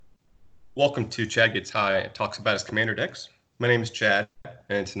Welcome to Chad Gets High and talks about his commander decks. My name is Chad,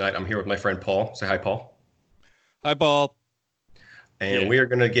 and tonight I'm here with my friend Paul. Say hi, Paul. Hi, Paul. And Yeah, we are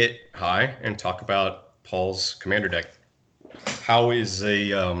going to get high and talk about Paul's commander deck. How is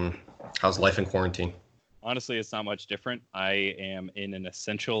how's life in quarantine? honestly, it's not much different. I am in an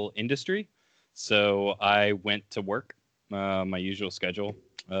essential industry, so I went to work, my usual schedule,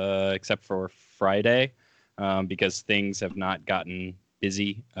 except for Friday, because things have not gotten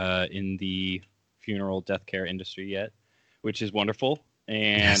busy in the funeral death care industry yet, which is wonderful.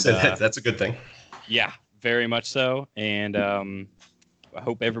 Yes, And that's a good thing. yeah, very much so. And I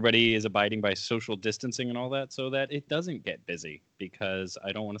hope everybody is abiding by social distancing and all that so that it doesn't get busy because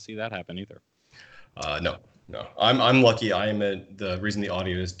I don't want to see that happen either. No, no. I'm lucky. I am at the reason the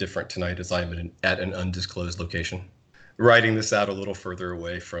audio is different tonight is I'm at an undisclosed location, writing this out a little further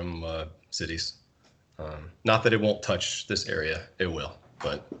away from cities. Not that it won't touch this area, it will,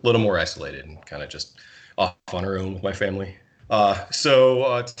 but a little more isolated and kind of just off on our own with my family.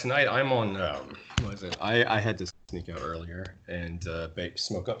 So tonight I'm on. What is it? I had to sneak out earlier and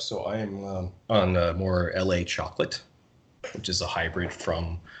smoke up, so I am on more LA chocolate, which is a hybrid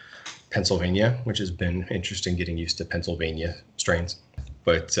from Pennsylvania, which has been interesting getting used to Pennsylvania strains.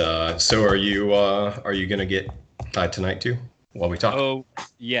 But so are you gonna get tonight too while we talk? Oh,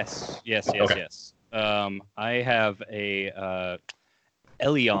 yes, yes, yes, Okay. yes. I have a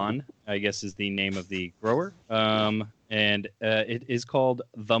Elion, I guess is the name of the grower, and it is called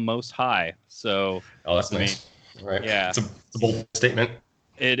the Most High. So, Oh, that's I mean, nice. All right. yeah, It's a bold statement.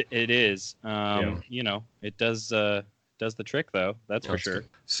 it is. Yeah. It does the trick though. That's for That's sure. good.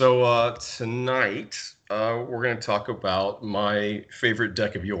 So tonight we're going to talk about my favorite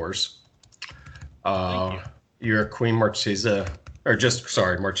deck of yours. Thank you. Uh, your Queen Marchesa, or just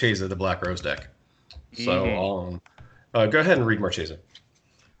sorry, Marchesa, the Black Rose deck. So Hmm. go ahead and read Marchesa.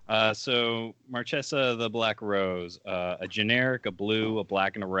 So Marchesa the Black Rose, a generic, a blue, a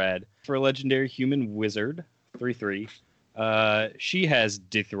black, and a red for a legendary human wizard, 3/3. She has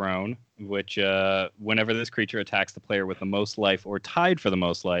Dethrone, which whenever this creature attacks the player with the most life or tied for the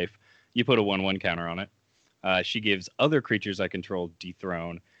most life, you put a 1/1 counter on it. She gives other creatures I control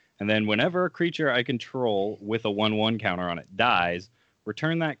Dethrone, and then whenever a creature I control with a 1/1 counter on it dies,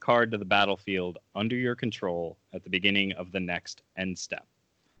 return that card to the battlefield under your control at the beginning of the next end step.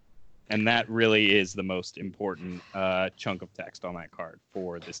 And that really is the most important chunk of text on that card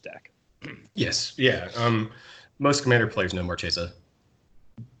for this deck. Yes, yeah. Most Commander players know Marchesa.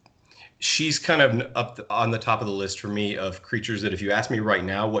 She's kind of on the top of the list for me of creatures that if you ask me right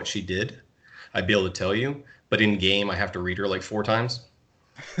now what she did, I'd be able to tell you. But in game, I have to read her like 4 times.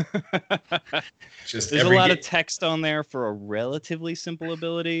 Just There's a every lot game. of text on there for a relatively simple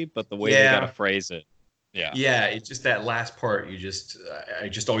ability, but the way they got to Yeah, phrase it. Yeah. yeah. It's just that last part. I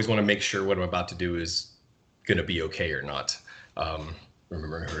just always want to make sure what I'm about to do is going to be okay or not.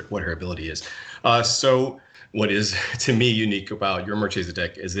 Remember what her ability is. So what is to me unique about your Marchesa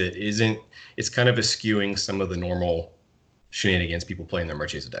deck is it isn't. It's kind of eschewing some of the normal shenanigans people play in their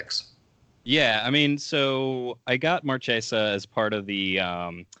Marchesa decks. Yeah, I mean, so I got Marchesa as part of the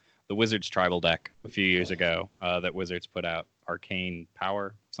Wizards tribal deck a few years ago that Wizards put out, Arcane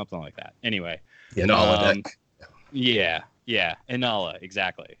Power, something like that. Anyway, Yeah, no um, holodeck. yeah, Inala,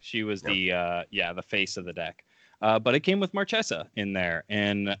 exactly. She was Yeah. the face of the deck. But it came with Marchesa in there,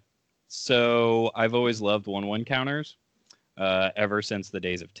 and so I've always loved 1/1 counters. Ever since the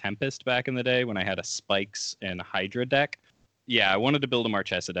days of Tempest back in the day when I had a Spikes and Hydra deck. Yeah, I wanted to build a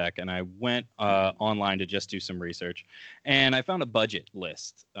Marchesa deck, and I went online to just do some research, and I found a budget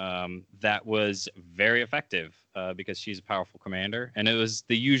list that was very effective because she's a powerful commander, and it was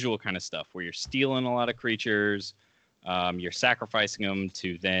the usual kind of stuff where you're stealing a lot of creatures, you're sacrificing them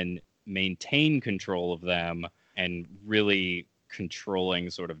to then maintain control of them, and really controlling,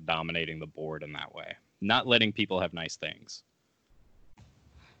 sort of dominating the board in that way, not letting people have nice things.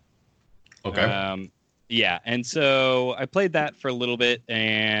 Okay. Um, yeah, and so I played that for a little bit,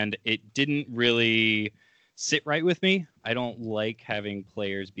 and it didn't really sit right with me. I don't like having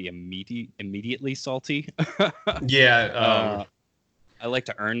players be immediately salty. Yeah. uh, I like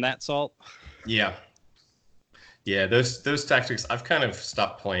to earn that salt. Yeah. Yeah. Those tactics. I've kind of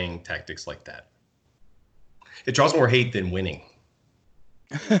stopped playing tactics like that. It draws more hate than winning.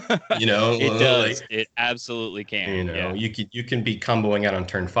 You know, It does. like It absolutely can. Yeah. you can be comboing out on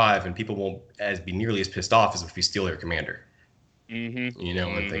turn 5, and people won't as be nearly as pissed off as if you steal their commander. Mm-hmm.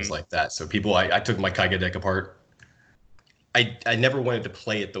 And things Mm-hmm. like that. So people, I took my Kaiga deck apart. I never wanted to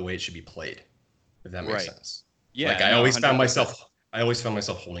play it the way it should be played. If that makes Right. sense. Like Yeah. No. 100%. I always found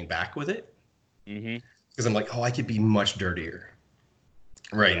myself holding back with it Mm-hmm. because I'm like, oh, I could be much dirtier.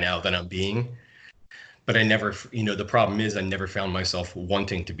 right now than I'm being. But I never, the problem is I never found myself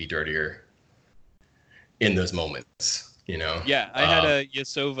wanting to be dirtier in those moments, Yeah, I had a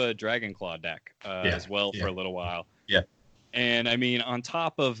Yasova Dragonclaw deck Yeah, as well for yeah, a little while. yeah. And I mean, on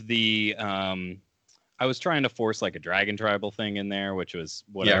top of the, I was trying to force like a Dragon Tribal thing in there, which was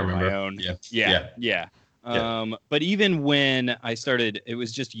Yeah, I whatever my remember. own. Yeah, Yeah, yeah, yeah. yeah. But even when I started, it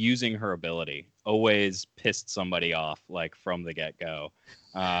was just using her ability. Always pissed somebody off like from the get go.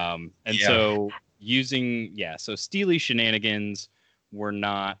 And Yeah. so so Steely shenanigans were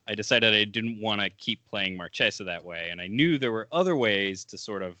not. I decided I didn't want to keep playing Marchesa that way, and I knew there were other ways to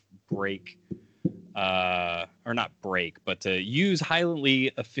sort of break or not break, but to use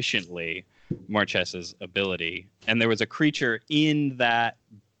highly efficiently Marchesa's ability. And there was a creature in that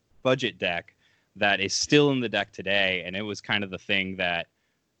budget deck that is still in the deck today, and it was kind of the thing that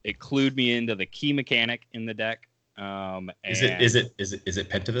it clued me into the key mechanic in the deck. Is it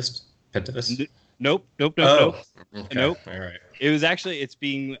Pentavist? Pentavist? Nope. Okay. Nope. All right. It was actually it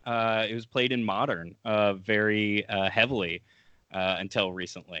was played in Modern very heavily until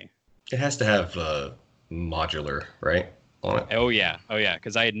recently. It has to have modular, right? On it. Oh yeah,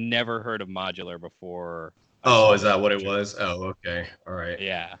 because I had never heard of modular before. Oh, is that what it was? Oh, okay. All right.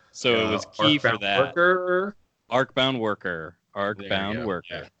 Yeah, so it was key for that. Worker. Arcbound Worker. There you go.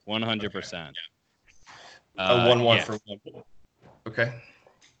 100%. A 1/1 for 1. Okay.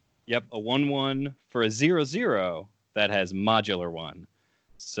 Yep, a 1/1 for a 0/0 that has modular 1.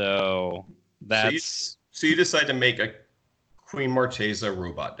 So that's so you decide to make a Queen Marchesa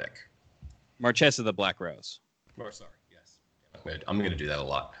robot deck. Marchesa the Black Rose. Oh, sorry. Yes. I'm going to do that a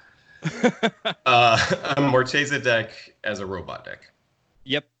lot. A Marchesa deck as a robot deck.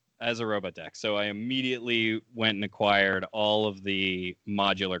 Yep, as a robot deck. So I immediately went and acquired all of the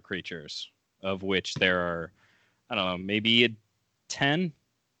modular creatures, of which there are, I don't know, maybe 10,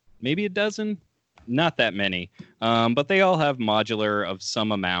 maybe a dozen, not that many. But they all have modular of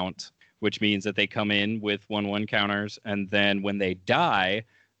some amount, which means that they come in with 1/1 counters, and then when they die,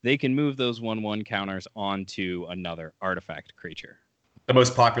 they can move those 1/1 counters onto another artifact creature. The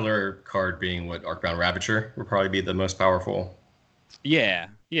most popular card being what Arcbound Ravager would probably be the most powerful. Yeah.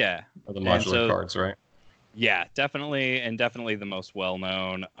 Of the modular cards, right? Yeah, definitely, and definitely the most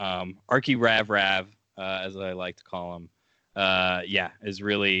well-known. Arky Rav, as I like to call him, is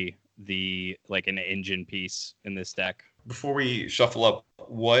really an engine piece in this deck. Before we shuffle up,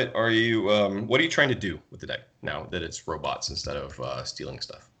 what are you trying to do with the deck now that it's robots instead of stealing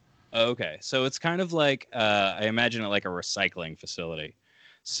stuff? Okay, so it's kind of like I imagine it like a recycling facility.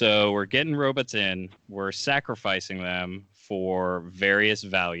 So we're getting robots in, we're sacrificing them for various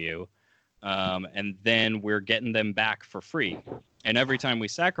value, and then we're getting them back for free. And every time we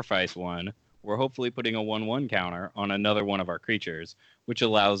sacrifice one, we're hopefully putting a 1/1 counter on another one of our creatures, which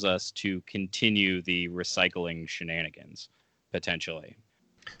allows us to continue the recycling shenanigans, potentially.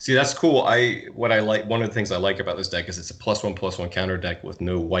 See, that's cool. One of the things I like about this deck is it's a +1/+1 counter deck with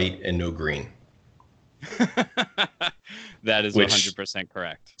no white and no green. That is 100%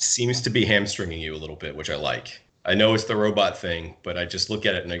 correct. Seems to be hamstringing you a little bit, which I like. I know it's the robot thing, but I just look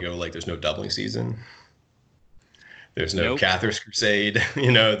at it and I go, like, there's no doubling season. There's no Cathar's Crusade.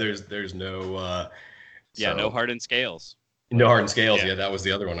 There's no... no Hardened Scales. No Hardened Scales. Yeah, that was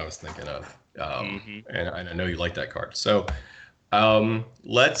the other one I was thinking of. And I know you like that card. So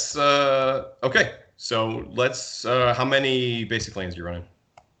let's... okay. So let's... how many basic lanes are you running?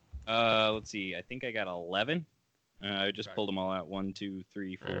 Let's see. I think I got 11. I just pulled them all out. 1, 2,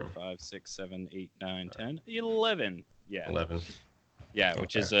 3, 4, 5, 6, 7, 8, 9, 10, 11. Yeah. 11. Yeah,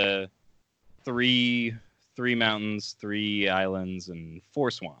 which is three mountains, 3 islands, and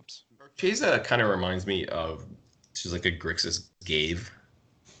 4 swamps. Marchesa kind of reminds me of, she's like a Grixis Gave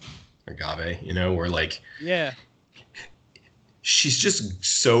or Gave, where like, yeah, she's just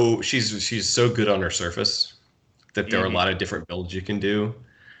she's so good on her surface that there are a lot of different builds you can do,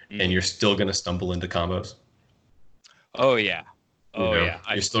 and you're still gonna stumble into combos. Oh yeah, yeah.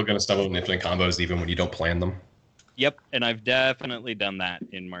 You're still gonna stumble into infinite combos even when you don't plan them. Yep, and I've definitely done that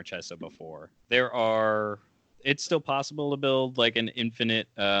in Marchesa before. It's still possible to build like an infinite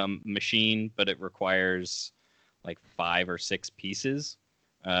machine, but it requires like 5 or 6 pieces.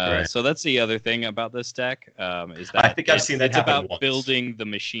 Right. So that's the other thing about this deck is that I think I've seen that happen about once. Building the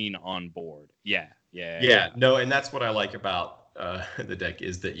machine on board. Yeah. No, and that's what I like about the deck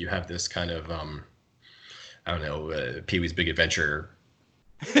is that you have this kind of I don't know, Pee-wee's Big Adventure.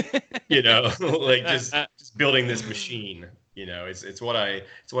 Like just building this machine. It's what I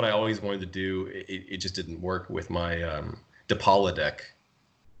always wanted to do. It just didn't work with my Depala deck.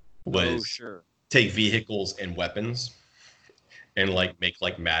 Sure. Take vehicles and weapons and like make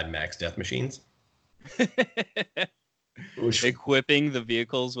like Mad Max death machines. Which, Equipping the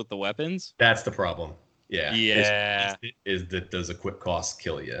vehicles with the weapons. that's the problem. Yeah. Yeah. Is that those equip costs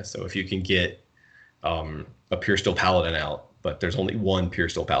kill you. So if you can get a Pure Steel Paladin out, but there's only one Pure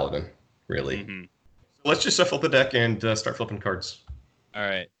Steel Paladin, really. Mm-hmm. So let's just shuffle the deck and start flipping cards. All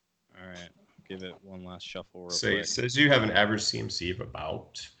right. Give it one last shuffle real So quick. it says you have an average CMC of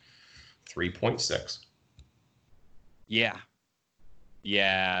about 3.6. Yeah.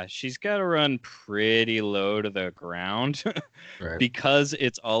 Yeah, she's got to run pretty low to the ground Right. because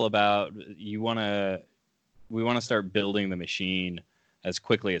it's all about we want to start building the machine as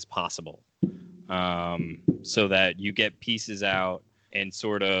quickly as possible, so that you get pieces out and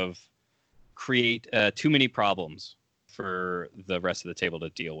sort of create too many problems for the rest of the table to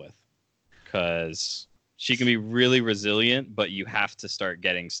deal with. Because she can be really resilient, but you have to start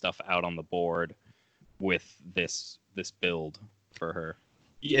getting stuff out on the board with this build for her.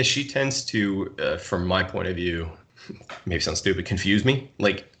 Yeah, she tends to, from my point of view, maybe sounds stupid, confuse me.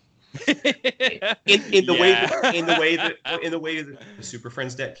 Like in the way that the Super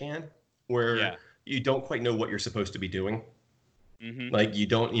Friends deck can, where you don't quite know what you're supposed to be doing. Mm-hmm. Like you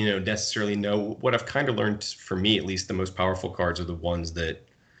don't, necessarily know. What I've kind of learned, for me at least, the most powerful cards are the ones that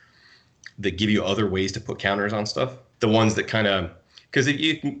give you other ways to put counters on stuff. The ones that kind of, because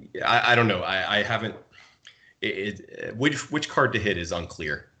I don't know. I haven't. Which card to hit is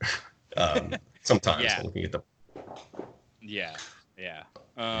unclear. Sometimes looking at the. Yeah.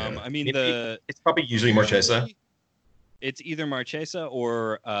 I mean it's probably usually Marchesa. It's either Marchesa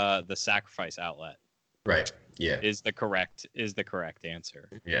or the Sacrifice Outlet. Right. Yeah. Is the correct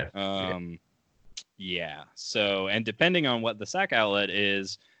answer. Yeah. Yeah. So, and depending on what the Sac Outlet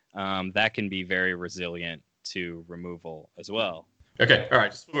is, that can be very resilient to removal as well. Okay. All right.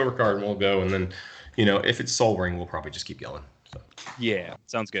 Just flip over card and we'll go. And then, if it's Soul Ring, we'll probably just keep going. So. Yeah.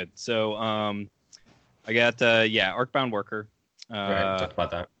 Sounds good. So, I got, Arcbound Worker. Right. Talked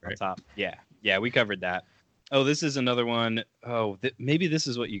about that. Right. On top. Yeah. We covered that. Oh, this is another one. Oh, maybe this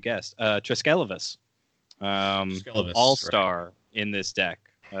is what you guessed. Triskelavus. All-star in this deck.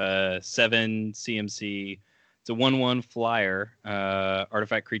 7 CMC. It's a 1/1 flyer,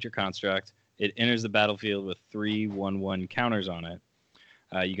 artifact creature construct. It enters the battlefield with 3 1/1 counters on it.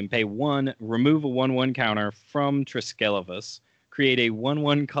 You can pay 1, remove a 1/1 counter from Triskelavus, create a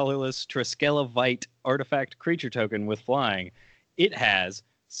 1/1 colorless Triskelavite artifact creature token with flying. It has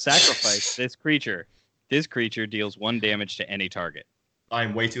sacrifice this creature. This creature deals 1 damage to any target.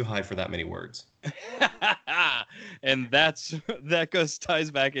 I'm way too high for that many words. And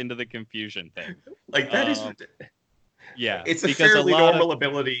ties back into the confusion thing. Like that is. Yeah, it's a fairly normal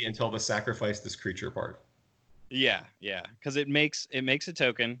ability until the sacrifice this creature part. Yeah, because it makes a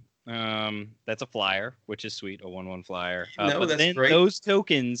token. That's a flyer, which is sweet, a 1/1 flyer. But that's then great. Those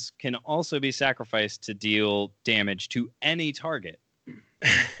tokens can also be sacrificed to deal damage to any target.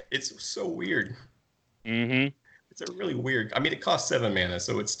 It's so weird. Mm-hmm. It's a really weird. I mean, it costs 7 mana,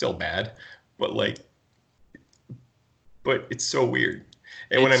 so it's still bad, but it's so weird.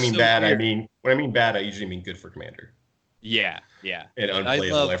 And when I mean bad, I usually mean good for Commander. Yeah. And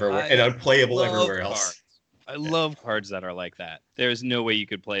unplayable everywhere else. I love cards that are like that. There's no way you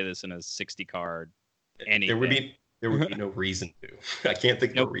could play this in a 60 card anything. There would be no reason to. I can't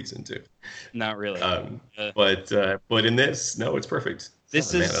think of a reason to. Not really. But in this, no, it's perfect.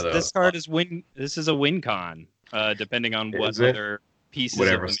 This card is win. This is a win con. Depending on what other pieces of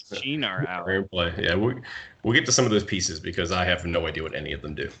the machine are out. Yeah, we'll get to some of those pieces because I have no idea what any of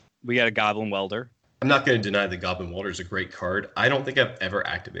them do. We got a Goblin Welder. I'm not going to deny that Goblin Welder is a great card. I don't think I've ever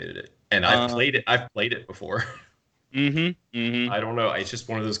activated it, and I've played it before. Mm-hmm. I don't know. It's just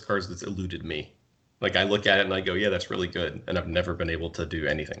one of those cards that's eluded me. Like I look at it and I go, yeah, that's really good, and I've never been able to do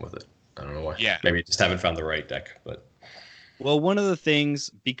anything with it. I don't know why. Yeah. Maybe I just haven't found the right deck, but. Well, one of the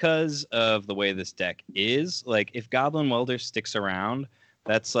things, because of the way this deck is, like if Goblin Welder sticks around,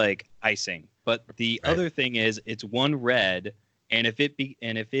 that's like icing. But the other thing is, it's 1 red, and if it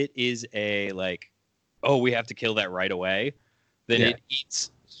is a we have to kill that right away, then it eats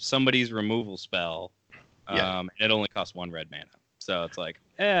somebody's removal spell, and it only costs 1 red mana. So it's like,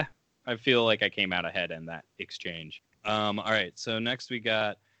 I feel like I came out ahead in that exchange. All right, so next we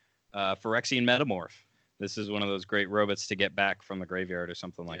got Phyrexian Metamorph. This is one of those great robots to get back from the graveyard or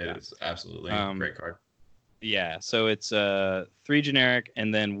something like that. It is absolutely a great card. Yeah, so it's 3 generic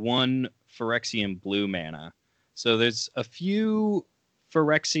and then 1 Phyrexian blue mana. So there's a few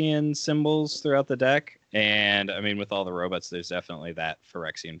Phyrexian symbols throughout the deck, and I mean with all the robots, there's definitely that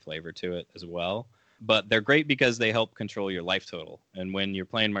Phyrexian flavor to it as well. But they're great because they help control your life total. And when you're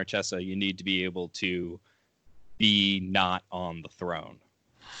playing Marchesa, you need to be able to be not on the throne.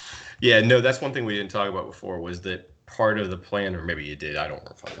 Yeah, no, that's one thing we didn't talk about before was that part of the plan, or maybe you did, I don't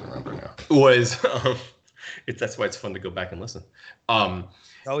fucking remember now, was that's why it's fun to go back and listen.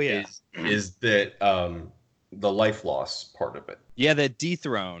 Oh yeah, is that the life loss part of it? Yeah, the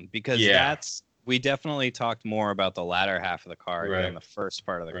dethrone, because Yeah. we definitely talked more about the latter half of the card Right. than the first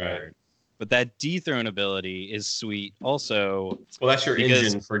part of the Right. card. But that dethrone ability is sweet also. Well, that's your because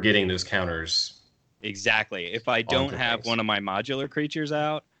engine for getting those counters. Exactly. If I don't onto have things. one of my modular creatures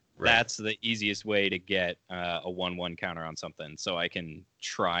out, Right. that's the easiest way to get a 1/1 counter on something, so I can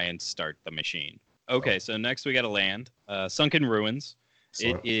try and start the machine. Okay, so next we got a land, Sunken Ruins.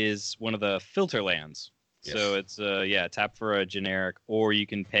 Excellent. It is one of the filter lands. Yes. So it's tap for a generic, or you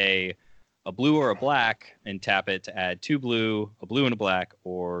can pay a blue or a black and tap it to add 2 blue, a blue and a black,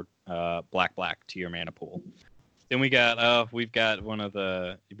 or black to your mana pool. Then we've got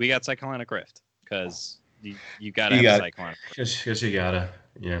Cyclonic Rift, because you gotta have Cyclonic Rift. Because you gotta,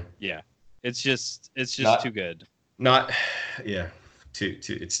 yeah. Yeah, it's just too good. Not, yeah.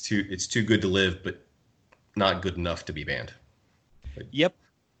 It's too good to live, but not good enough to be banned. Yep.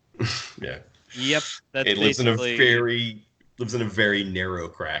 Yeah. Yep. That's it lives basically lives in a very narrow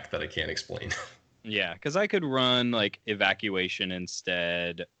crack that I can't explain. Yeah, because I could run like Evacuation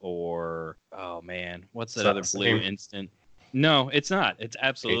instead, or oh man, what's that other blue instant? No, it's not. It's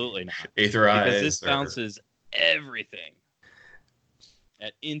absolutely not. Aether Eyes, because this bounces everything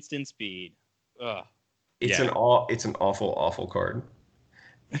at instant speed. Ugh. It's an awful card.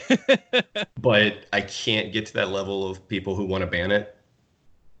 But I can't get to that level of people who want to ban it.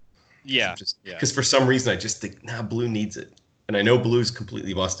 Yeah. Because for some reason I just think, blue needs it. And I know blue's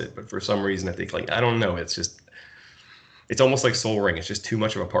completely busted, but for some reason I think, I don't know. It's almost like Sol Ring. It's just too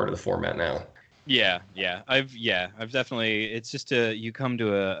much of a part of the format now. Yeah. I've definitely, it's just you come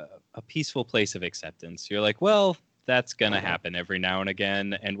to a peaceful place of acceptance. You're like, well, that's going to happen every now and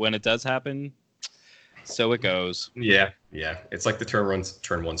again. And when it does happen, so it goes. Yeah. It's like the turn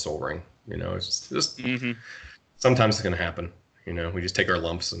one Sol Ring. It's just sometimes it's going to happen. We just take our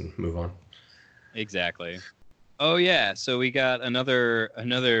lumps and move on. Exactly. Oh yeah, so we got another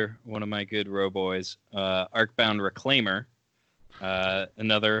one of my good row boys, Arcbound Reclaimer,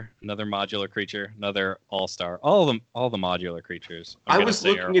 another modular creature, another all-star. All the modular creatures. I was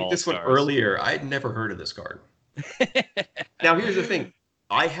looking at this one earlier. I had never heard of this card. Now here's the thing.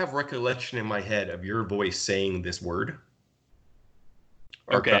 I have recollection in my head of your voice saying this word.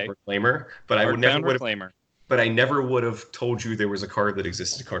 Arcbound Reclaimer, but I never would have told you there was a card that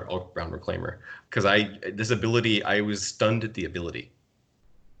existed called Arcbound Reclaimer, because this ability, I was stunned at the ability.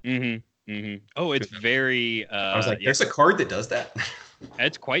 Oh, it's very. I was like, there's a card that does that.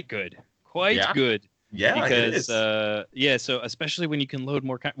 It's quite good. Good. Yeah, because so especially when you can load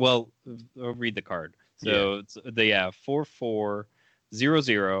more. I'll read the card. So it's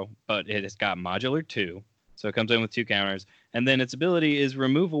 4/4/0/0, but it has got modular 2, so it comes in with 2 counters. And then its ability is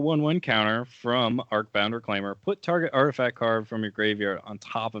remove a 1/1 counter from Arcbound Reclaimer. Put target artifact card from your graveyard on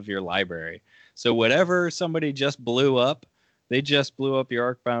top of your library. So whatever somebody just blew up, they just blew up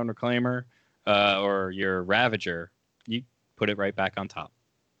your Arcbound Reclaimer or your Ravager. You put it right back on top.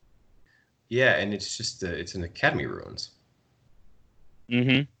 Yeah, and it's just it's an Academy Ruins.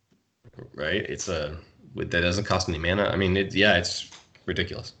 Right? It's that doesn't cost any mana. I mean, it's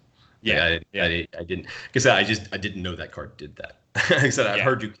ridiculous. I didn't, because I didn't know that card did that. Like I said, I've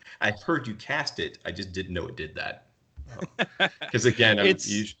heard you cast it. I just didn't know it did that. Because again, I'm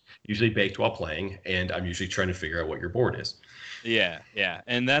usually baked while playing, and I'm usually trying to figure out what your board is. Yeah,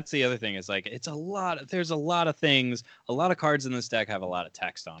 and that's the other thing. Is like there's a lot of things. A lot of cards in this deck have a lot of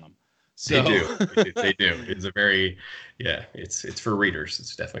text on them. So... They do. It's a very It's for readers.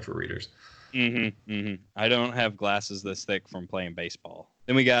 It's definitely for readers. I don't have glasses this thick from playing baseball.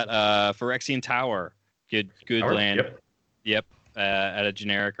 Then we got Phyrexian Tower. Good land. Yep. Add a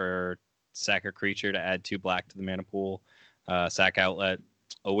generic or sack a creature to add 2 black to the mana pool. Sack outlet.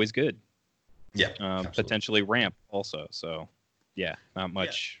 Always good. Yeah. Potentially ramp also. So not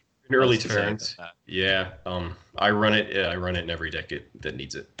much. In early turns. Yeah. I run it in every deck that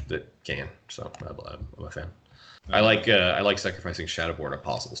needs it, that can. So I'm a fan. I like sacrificing Shadowborn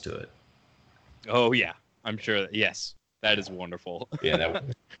Apostles to it. Oh yeah, I'm sure. Yes, that is wonderful. Yeah, that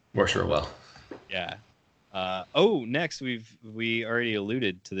works real well. Yeah. Next we already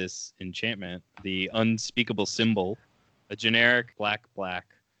alluded to this enchantment, the Unspeakable Symbol, a generic black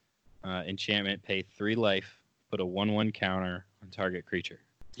enchantment. Pay 3 life, put a 1/1 counter on target creature.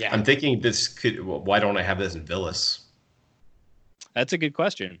 Yeah. I'm thinking this could. Why don't I have this in Villas? That's a good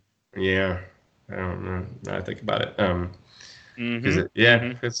question. Yeah, I don't know. Now I think about it. Because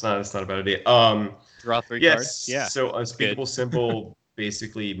it's not a bad idea. Draw 3 yes. cards. Yeah. So unspeakable symbol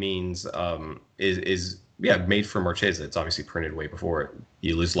basically means is made for Marchesa. It's obviously printed way before it.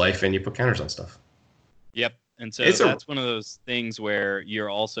 You lose life and you put counters on stuff. Yep. And so It's that's one of those things where you're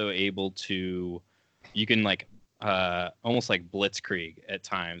also able to, you can like almost like blitzkrieg at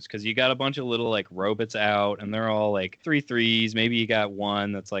times, because you got a bunch of little like robots out and they're all like 3/3s. Maybe you got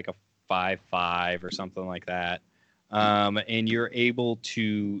one that's like a 5/5 or something like that. And you're able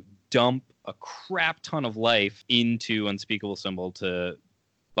to dump a crap ton of life into Unspeakable Symbol to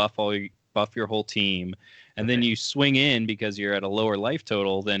buff your whole team, and then you swing in because you're at a lower life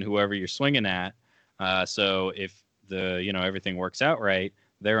total than whoever you're swinging at. So if everything works out right,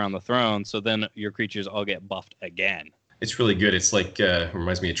 they're on the throne. So then your creatures all get buffed again. It's really good. It's like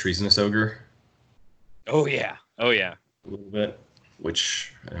reminds me of Treasonous Ogre. Oh yeah. A little bit.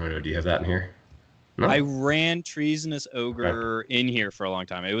 Which I don't know. Do you have that in here? No? I ran Treasonous Ogre in here for a long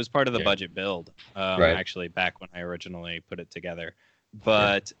time. It was part of the budget build, actually, back when I originally put it together.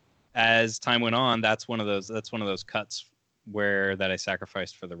 But as time went on, that's one of those cuts that I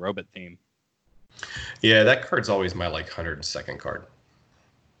sacrificed for the robot theme. Yeah, that card's always my like 102nd card.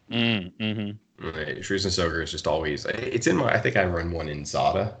 Mm-hmm. Treasonous Ogre is just always. It's in my. I think I run one in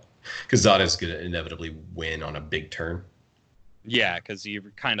Zada, because Zada is going to inevitably win on a big turn. Yeah, because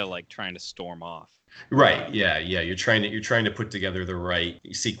you're kind of like trying to storm off. Right. Yeah. You're trying to put together the right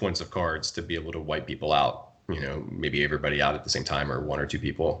sequence of cards to be able to wipe people out. Maybe everybody out at the same time, or one or two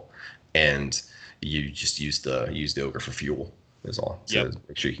people, and you just use the ogre for fuel. Is all. So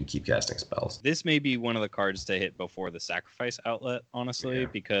make sure you can keep casting spells. This may be one of the cards to hit before the sacrifice outlet, honestly,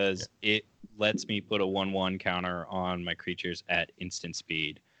 because it lets me put a 1/1 counter on my creatures at instant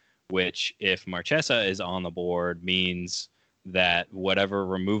speed, which, if Marchesa is on the board, means that whatever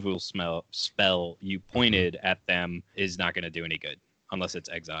removal spell you pointed at them is not going to do any good unless it's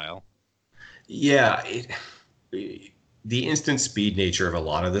exile. Yeah, the instant speed nature of a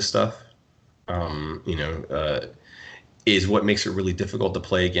lot of this stuff, is what makes it really difficult to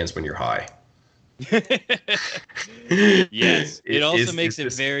play against when you're high. Yes, it also makes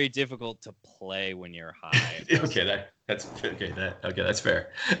it very difficult to play when you're high. That's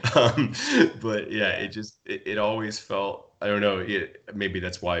fair. But yeah, it always felt, I don't know, maybe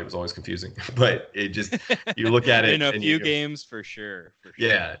that's why it was always confusing. But it just, you look at it in a few games for sure.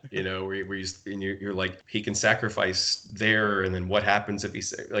 Yeah, you're like, he can sacrifice there, and then what happens if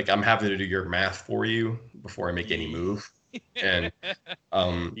he's like, I'm having to do your math for you before I make any move, and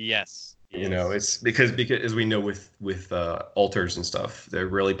yes. It's because as we know with altars and stuff, they're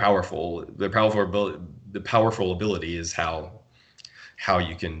really powerful. The powerful ability is how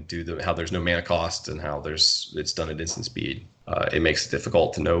you can do how there's no mana cost, and how it's done at instant speed. It makes it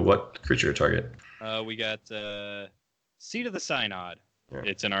difficult to know what creature to target. We got Seat of the Synod. Yeah.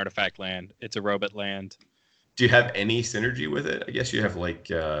 It's an artifact land. It's a robot land. Do you have any synergy with it? I guess you have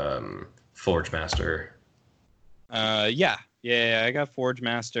like Forge Master. Yeah, I got Forge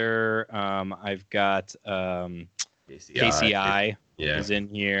Master. I've got KCI is in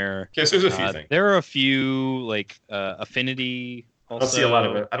here. Okay, so there's a few things. There are a few like Affinity. Also.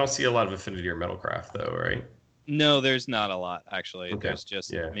 I don't see a lot of Affinity or Metalcraft though, right? No, there's not a lot actually. Okay. There's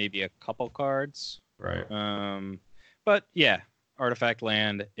just maybe a couple cards. Right. But yeah, artifact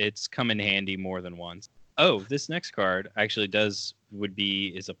land. It's come in handy more than once. Oh, this next card actually is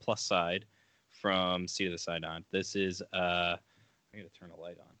a plus side from Seat of the Synod. This is I gotta turn a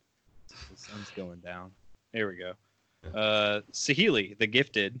light on. The sun's going down. There we go. Saheeli, the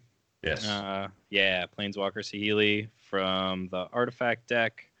Gifted. Yes. Planeswalker Saheeli from the Artifact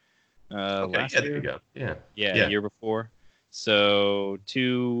deck. Last year. There you go. Yeah, year before. So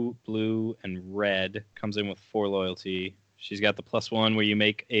 2 blue and red, comes in with 4 loyalty. She's got the +1 where you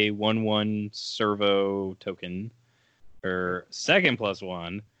make a 1/1 servo token. Her second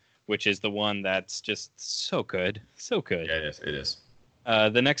 +1, which is the one that's just so good. So good. Yeah, it is.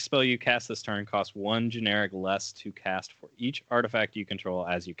 The next spell you cast this turn costs 1 generic less to cast for each artifact you control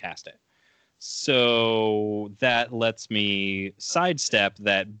as you cast it. So that lets me sidestep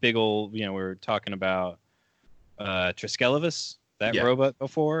that big old, we were talking about Triskelivus, that robot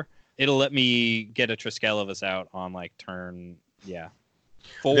before. It'll let me get a Triskelivus out on like turn,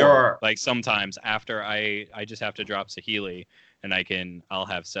 4. Like sometimes after I just have to drop Saheeli, and I'll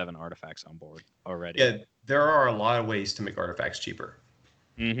have 7 artifacts on board already. Yeah, there are a lot of ways to make artifacts cheaper.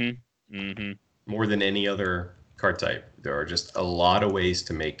 More than any other card type. There are just a lot of ways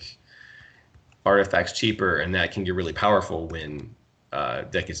to make artifacts cheaper, and that can get really powerful when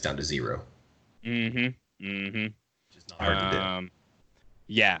deck gets down to 0. Which is not hard to do.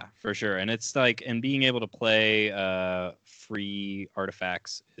 Yeah, for sure. And it's like, and being able to play free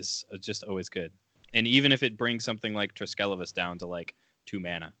artifacts is just always good. And even if it brings something like Triskelavus down to like 2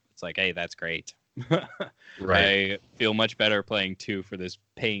 mana, it's like, hey, that's great. Right. I feel much better paying 2 for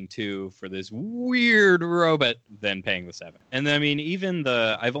this weird robot than paying the 7. And then, I mean, even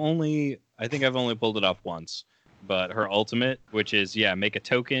I think I've only pulled it off once, but her ultimate, which is, make a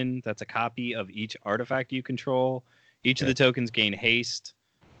token that's a copy of each artifact you control. Each of the tokens gain haste,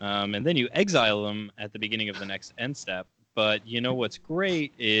 and then you exile them at the beginning of the next end step. But you know what's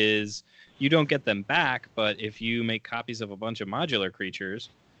great is you don't get them back, but if you make copies of a bunch of modular creatures,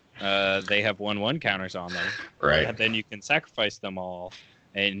 they have 1/1 counters on them. Right. And then you can sacrifice them all,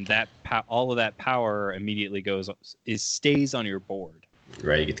 and that all of that power immediately stays on your board.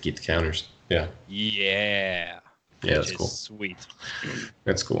 Right. You get to keep the counters. Yeah. Yeah. Yeah, that's cool. Sweet.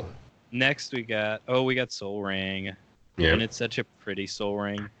 That's cool. Next we got Soul Ring. Yeah. And it's such a pretty Soul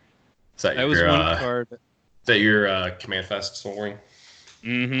Ring. Is that was one card. Is that your Command Fest Soul Ring?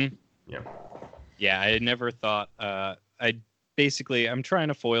 Mm-hmm. Yeah. Yeah, I had never thought. I'm trying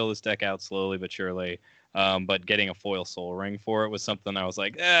to foil this deck out slowly but surely. But getting a foil Soul Ring for it was something I was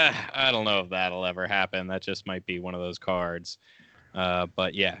like, I don't know if that'll ever happen. That just might be one of those cards.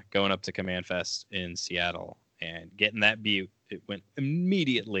 But yeah, going up to Command Fest in Seattle and getting that Butte, it went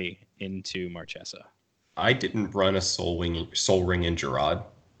immediately into Marchesa. I didn't run a Soul Ring in Girard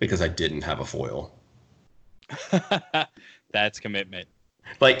because I didn't have a foil. That's commitment.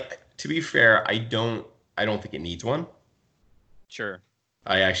 Like, to be fair, I don't think it needs one. Sure.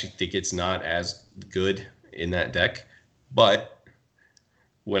 I actually think it's not as good in that deck, but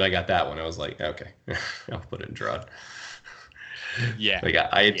when I got that one, I was like, okay, I'll put it in Girard. Yeah. Like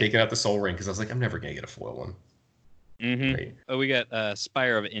I had taken out the Soul Ring because I was like, I'm never gonna get a foil one. Mm-hmm. Right. Oh, we got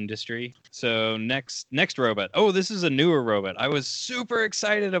Spire of Industry. So next robot. Oh, this is a newer robot. I was super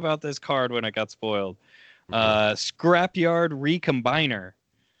excited about this card when it got spoiled. Scrapyard Recombiner.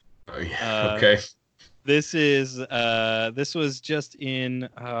 Oh yeah. Okay. This was just in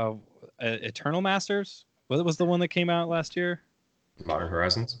Eternal Masters. What was the one that came out last year? Modern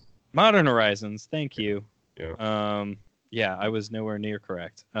Horizons. Modern Horizons. Thank you. Yeah. Yeah, I was nowhere near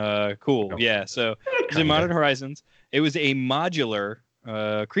correct. Cool. No. Yeah, so it was in Modern Horizons. It was a modular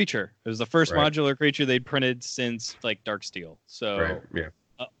creature. It was the first modular creature they'd printed since like Darksteel. So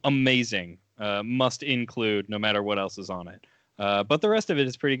amazing. Must include no matter what else is on it. But the rest of it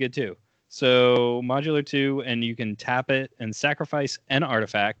is pretty good too. So modular 2, and you can tap it and sacrifice an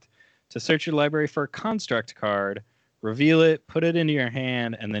artifact to search your library for a construct card, reveal it, put it into your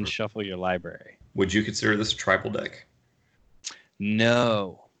hand, and then shuffle your library. Would you consider this a tribal deck?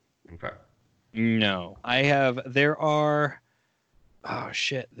 No. Okay. No. Oh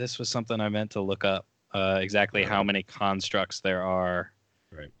shit, this was something I meant to look up. Exactly how many constructs there are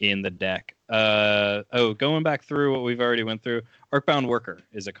in the deck. Going back through what we've already went through, Arcbound Worker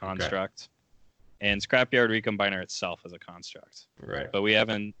is a construct, and Scrapyard Recombiner itself is a construct. Right. But we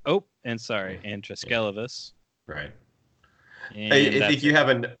haven't. And Triskelavus. Right. And I think you have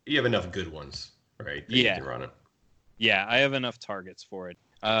enough good ones, right? That you can run it. Yeah, I have enough targets for it.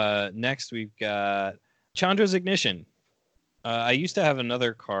 Next, we've got Chandra's Ignition. I used to have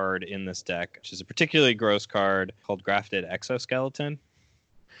another card in this deck, which is a particularly gross card called Grafted Exoskeleton.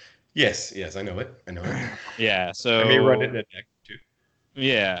 Yes, I know it. Yeah, so... I may run it in a deck, too.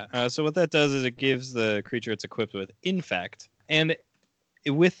 Yeah, so what that does is it gives the creature it's equipped with Infect. And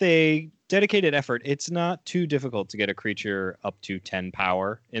with a dedicated effort, it's not too difficult to get a creature up to 10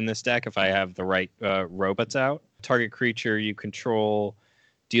 power in this deck if I have the right robots out. Target creature you control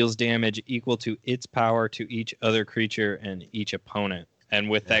deals damage equal to its power to each other creature and each opponent. And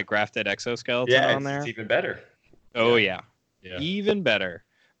with that Grafted Exoskeleton on there... it's even better. Oh, yeah. Even better.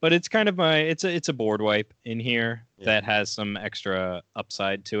 But it's kind of it's a board wipe in here that has some extra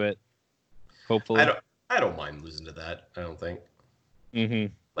upside to it. Hopefully. I don't mind losing to that, I don't think.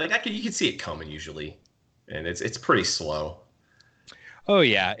 Mm-hmm. Like you can see it coming usually. And it's pretty slow. Oh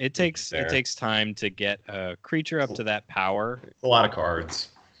yeah, it takes time to get a creature up to that power. A lot of cards.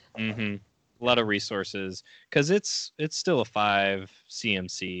 Mm-hmm. A lot of resources, because it's still a 5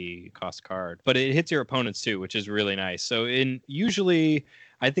 CMC cost card, but it hits your opponents too, which is really nice. So usually,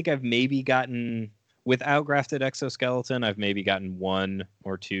 I think I've maybe gotten, without Grafted Exoskeleton, I've maybe gotten 1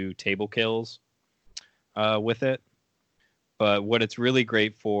 or 2 table kills with it. But what it's really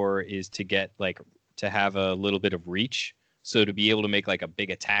great for is to get to have a little bit of reach. So to be able to make like a big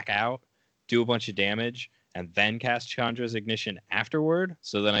attack out, do a bunch of damage, and then cast Chandra's Ignition afterward.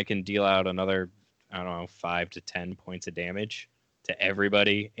 So then I can deal out another, 5 to 10 points of damage to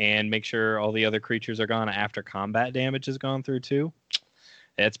everybody and make sure all the other creatures are gone after combat damage has gone through too.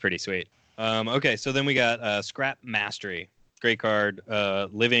 It's pretty sweet. Okay, so then we got Scrap Mastery. Great card.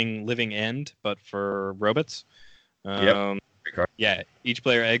 Living End, but for robots. Yep. Great card. Yeah, each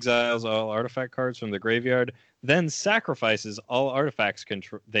player exiles all artifact cards from the graveyard, then sacrifices all artifacts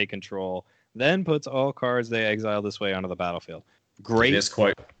they control, then puts all cards they exile this way onto the battlefield. Great. It's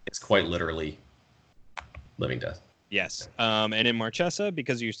quite literally living death. Yes. And in Marchesa,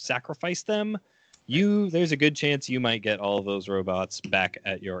 because you sacrifice them, there's a good chance you might get all of those robots back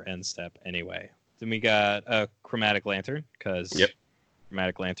at your end step anyway. Then we got a Chromatic Lantern, because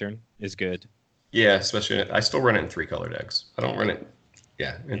Chromatic Lantern is good. Yeah, especially I still run it in 3-color decks. I don't run it.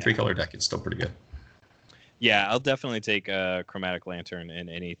 Yeah, in 3-color deck, it's still pretty good. Yeah, I'll definitely take a Chromatic Lantern in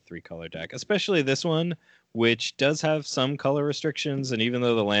any 3-color deck, especially this one, which does have some color restrictions. And even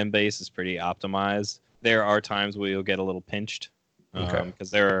though the land base is pretty optimized, there are times where you'll get a little pinched because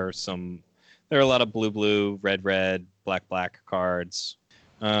there are a lot of blue, red, black cards.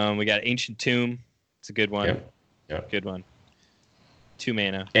 We got Ancient Tomb. It's a good one. Yeah. Good one. 2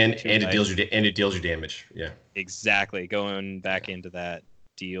 mana. And it deals you damage. Yeah. Exactly. Going back into that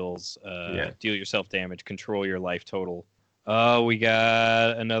deal yourself damage, control your life total. Oh, we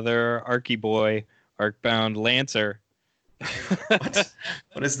got another Archie boy, Arcbound Lancer.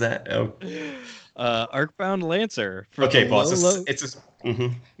 What is that? Oh. Arcbound Lancer. Okay, boss. It's just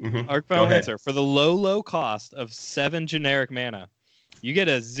Arcbound Lancer for the low cost of 7 generic mana. You get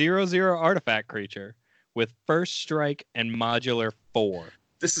a 0/0 artifact creature with first strike and modular 4.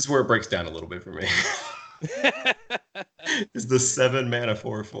 This is where it breaks down a little bit for me. Is the 7 mana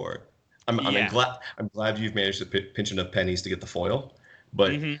 4/4. I'm glad you've managed to pinch enough pennies to get the foil,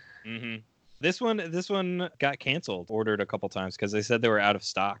 but this one got canceled. Ordered a couple times because they said they were out of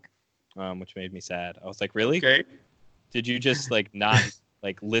stock, which made me sad. I was like, really? Okay. Did you just not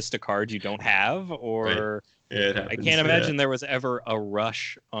list a card you don't have, or? Right. Yeah, it happens. I can't imagine there was ever a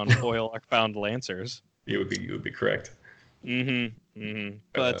rush on foil Arcbound Lancers. You would be correct.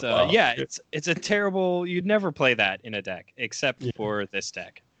 But wow. it's a terrible. You'd never play that in a deck except for this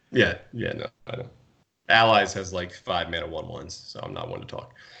deck. No, I don't. Allies has 5 mana 1/1s, so I'm not one to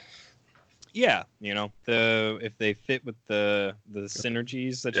talk. Yeah, if they fit with the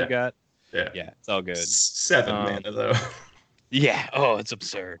synergies that you got. Yeah, it's all good. 7 mana though. Yeah. Oh, it's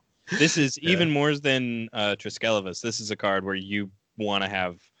absurd. This is even more than Triskelivus. This is a card where you want to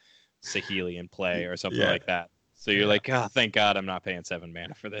have Saheeli in play or something like that. So you're like, oh, thank God I'm not paying 7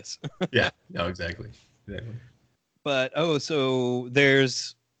 mana for this. Yeah, no, exactly. But, so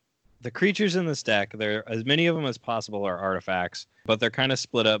there's the creatures in this deck. There, as many of them as possible are artifacts, but they're kind of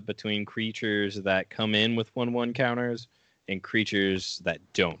split up between creatures that come in with 1/1 counters and creatures that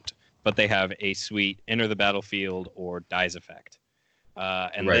don't. But they have a sweet enter the battlefield or dies effect.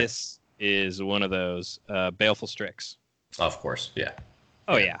 This is one of those. Baleful Strix. Of course, yeah.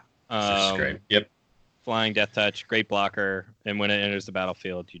 Oh, yeah. It's great. Yep. Flying Death Touch, great blocker, and when it enters the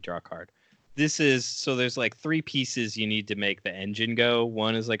battlefield, you draw a card. There's 3 pieces you need to make the engine go.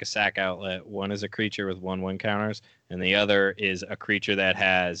 One is a sack outlet, one is a creature with 1/1 counters, and the other is a creature that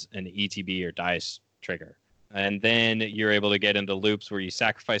has an ETB or dice trigger. And then you're able to get into loops where you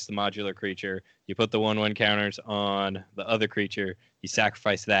sacrifice the modular creature, you put the 1/1 counters on the other creature, you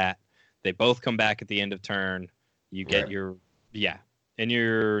sacrifice that, they both come back at the end of turn, you get and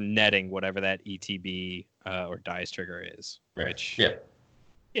you're netting whatever that ETB or dice trigger is. Right. Which,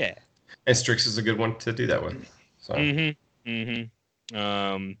 yeah. And Strix is a good one to do that with. So.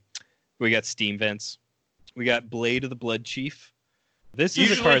 We got Steam Vents. We got Blade of the Blood Chief. This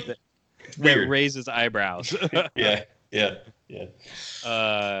is a card that raises eyebrows. Yeah.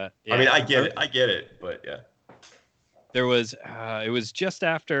 I mean, I get it, but yeah. There was, it was just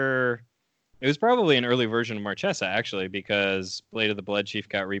after. It was probably an early version of Marchesa, actually, because Blade of the Blood Chief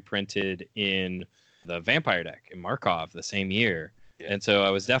got reprinted in the Vampire deck in Markov the same year. Yeah. And so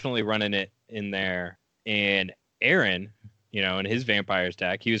I was definitely running it in there. And Aaron, in his Vampires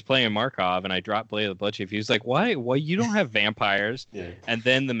deck, he was playing Markov, and I dropped Blade of the Blood Chief. He was like, why you don't have Vampires? Yeah. And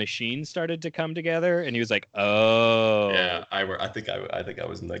then the machines started to come together, and he was like, oh. Yeah, I think I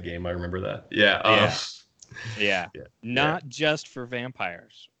was in that game. I remember that. Yeah. Yeah. Not just for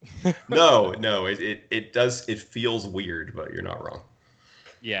vampires. No, it does. It feels weird, but you're not wrong.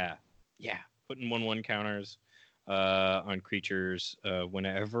 Yeah. Putting 1/1 counters on creatures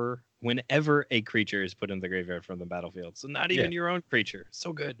whenever a creature is put in the graveyard from the battlefield. So not even your own creature.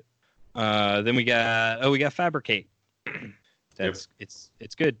 So good. Then we got Fabricate.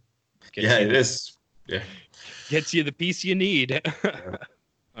 It's good. It is. Yeah. Gets you the piece you need.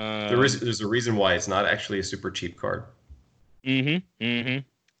 There's a reason why it's not actually a super cheap card.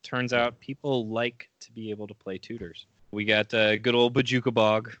 Turns out people like to be able to play tutors. We got good old Bajuka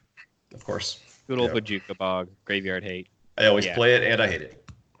Bog. Of course. Good old Yep. Bajuka Bog. Graveyard Hate. I always Yeah. play it and I hate it.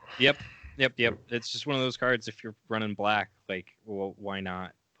 Yep. It's just one of those cards. If you're running black, like, well, why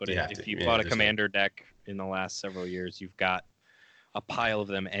not put You it? have If to. you Yeah, bought a there's no- commander deck in the last several years, you've got a pile of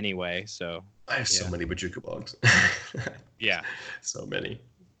them anyway. So I have so Yeah. many Bajuka Bogs. yeah, So many.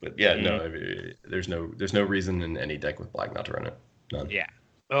 But yeah, no, I mean, there's no reason in any deck with black not to run it. None. yeah.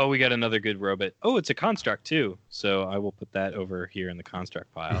 Oh, we got another good robot. Oh, it's a construct too. So I will put that over here in the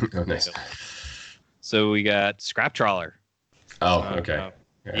construct pile. Oh, nice. So we got Scrap Trawler. Oh, okay.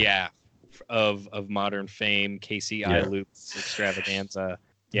 Yeah. Of modern fame, KCI Loops Extravaganza.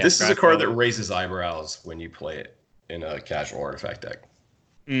 Yeah, this is a Scrap card that Trawler. raises eyebrows when you play it in a casual artifact deck.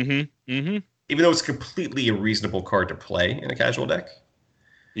 Mm-hmm. Even though it's completely a reasonable card to play in a casual deck.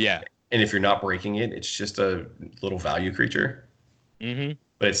 Yeah. And if you're not breaking it, it's just a little value creature. Mm-hmm.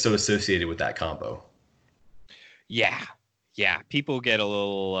 But it's so associated with that combo. Yeah. People get a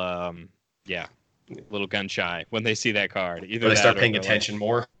little little gun shy when they see that card. Either But they start that or paying they're attention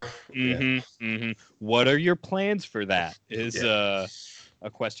more. What are your plans for that? Is Yeah. a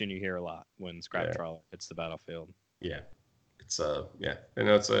question you hear a lot when Scrap Trawler hits the battlefield. Yeah. It's I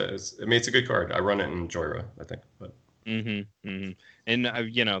know it's a good card. I run it in Joyra, I think. But And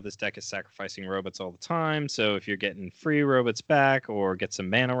this deck is sacrificing robots all the time. So if you're getting free robots back or get some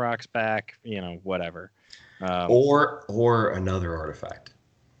mana rocks back, whatever. Or another artifact.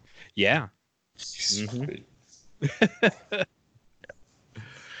 Yeah.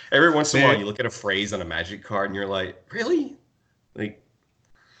 Every once in a while, you look at a phrase on a Magic card and you're like, really? Like,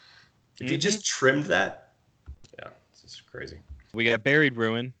 if you just trimmed that? Yeah, it's just crazy. We got Buried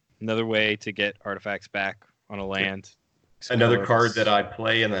Ruin, another way to get artifacts back on a land. Another card that I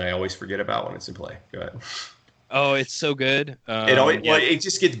play and then I always forget about when it's in play. Go ahead. Oh, it's so good. It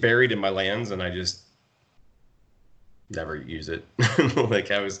just gets buried in my lands and I just never use it.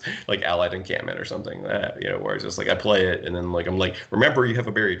 Like I was like Allied Encampment or something, where it's just like I play it and then like I'm like, remember you have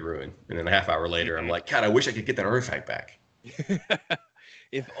a Buried Ruin, and then a half hour later I'm like, God, I wish I could get that artifact back.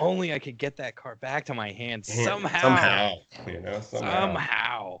 If only I could get that card back to my hand somehow.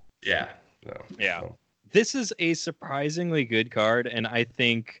 Somehow. Yeah. No. This is a surprisingly good card, and I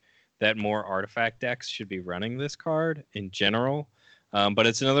think that more artifact decks should be running this card in general. But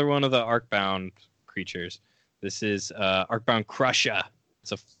it's another one of the Arcbound creatures. This is Arcbound Crusher.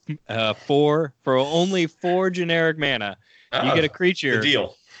 It's a 4 for only 4 generic mana. You get a creature. The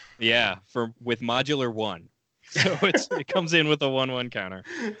deal. Yeah, with modular 1. So it comes in with a 1/1 counter.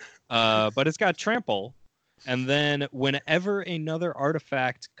 But it's got trample. And then whenever another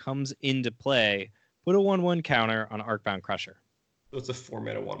artifact comes into play, put a 1/1 counter on Arcbound Crusher. So it's a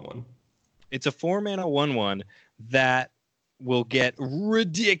 4-mana 1/1. It's a 4-mana 1/1 that will get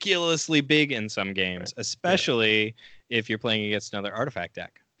ridiculously big in some games, especially if you're playing against another artifact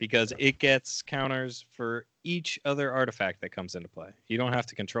deck, because it gets counters for each other artifact that comes into play. You don't have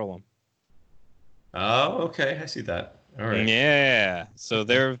to control them. Oh, okay. I see that. All right. Yeah. So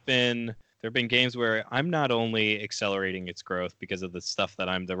there have been games where I'm not only accelerating its growth because of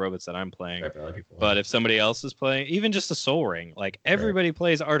the robots that I'm playing, but if somebody else is playing, even just a Soul Ring, like everybody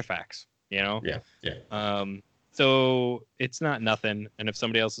plays artifacts, Yeah. So it's not nothing. And if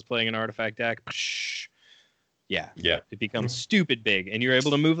somebody else is playing an artifact deck, it becomes stupid big, and you're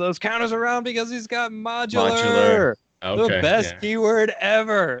able to move those counters around because he's got modular. Okay. The best keyword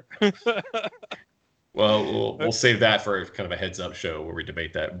ever. Well, we'll save that for kind of a heads-up show where we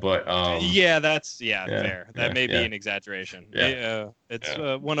debate that. But fair. That may be an exaggeration. It's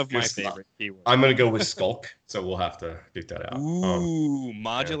one of my favorite keywords. I'm gonna go with Skulk, so we'll have to duke that out. Ooh,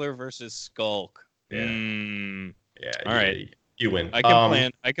 modular versus Skulk. Yeah. Yeah. All right. You win. I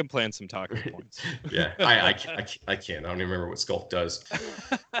can plan some talking points. Yeah. I can't. I don't even remember what Skulk does.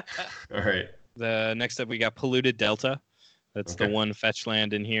 All right. The next up we got Polluted Delta. That's the one fetch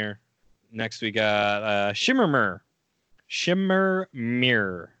land in here. Next we got Shimmermere.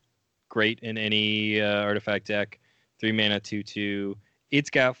 Shimmermere. Great in any artifact deck. 3-mana 2/2. It's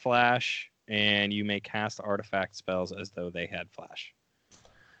got flash, and you may cast artifact spells as though they had flash.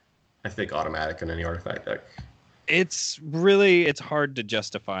 I think automatic in any artifact deck. It's hard to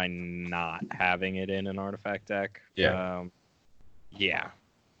justify not having it in an artifact deck. Yeah.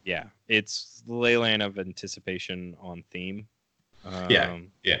 Yeah. It's Leyland of Anticipation on theme. Yeah.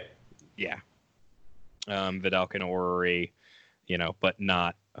 Vidalcan Orrery, but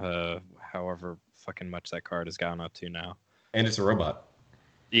not however fucking much that card has gone up to now. And it's a robot.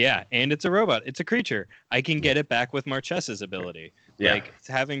 Yeah, and it's a robot. It's a creature. I can get it back with Marchesa's ability. Yeah. Like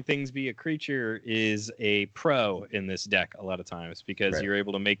having things be a creature is a pro in this deck a lot of times because Right. you're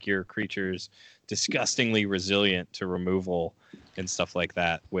able to make your creatures disgustingly resilient to removal and stuff like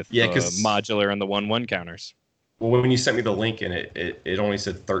that with Yeah, the 'cause- modular and the 1/1 counters. Well, when you sent me the link and it only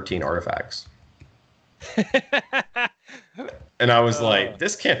said 13 artifacts. And I was like,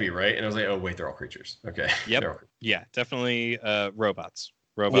 this can't be right. And I was like, oh, wait, they're all creatures. Okay. Yep. They're all- Yeah, definitely robots.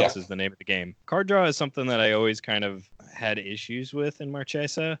 Robots is the name of the game. Card draw is something that I always kind of had issues with in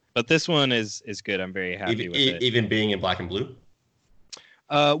Marchesa, but this one is good. I'm very happy with it. Even being in black and blue?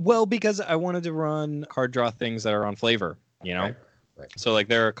 Well, because I wanted to run card draw things that are on flavor, you know? Right. So, like,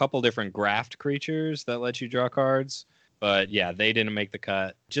 there are a couple different graft creatures that let you draw cards, but yeah, they didn't make the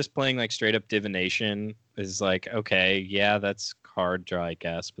cut. Just playing, like, straight up divination is like, okay, yeah, that's card draw, I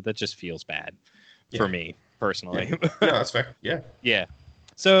guess, but that just feels bad for me, personally. Yeah. No, that's fair. Yeah. Yeah.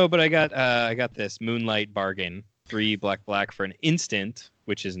 So, but I got this Moonlight Bargain, 3 black for an instant,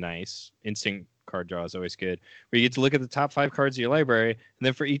 which is nice. Instant card draw is always good. Where you get to look at the top 5 cards of your library, and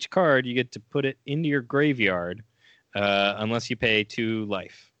then for each card, you get to put it into your graveyard, unless you pay 2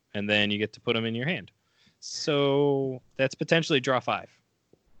 life, and then you get to put them in your hand. So that's potentially draw 5.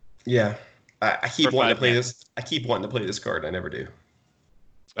 Yeah. I keep For wanting to 5 play mana. this. I keep wanting to play this card. I never do.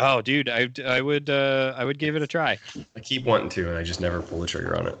 Oh, dude, I would give it a try. I keep wanting to, and I just never pull the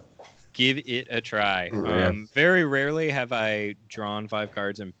trigger on it. Give it a try. Yeah. Very rarely have I drawn 5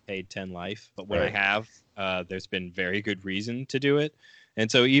 cards and paid 10 life, but when Right. I have, there's been very good reason to do it.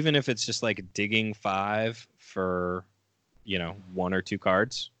 And so even if it's just like digging 5 for, 1 or 2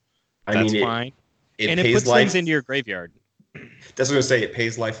 cards, that's fine. It And it pays puts life. things into your graveyard. That's what I was gonna say. It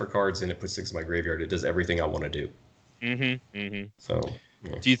pays life for cards, and it puts things in my graveyard. It does everything I want to do. Mm-hmm. So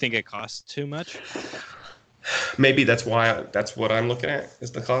yeah. Do you think it costs too much? Maybe that's what I'm looking at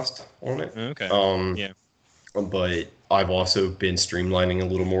is the cost on it. Okay. Yeah. But I've also been streamlining a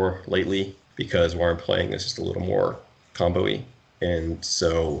little more lately because where I'm playing is just a little more combo-y, and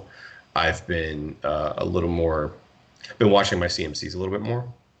so I've been been watching my CMCs a little bit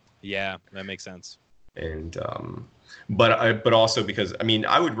more. Yeah, that makes sense. And but also because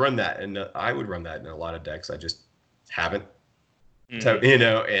I would run that in a lot of decks. I just haven't. So,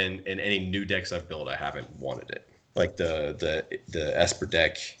 and in any new decks I've built, I haven't wanted it. Like the Esper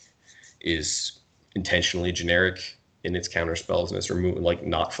deck is intentionally generic in its counter spells and its removal, like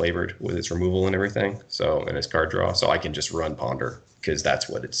not flavored with its removal and everything. So, and its card draw. So I can just run Ponder because that's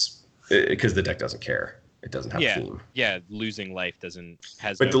what because the deck doesn't care. It doesn't have a theme. Yeah, losing life has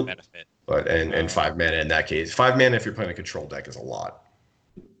But no benefit. But and 5 mana in that case. 5 mana if you're playing a control deck is a lot.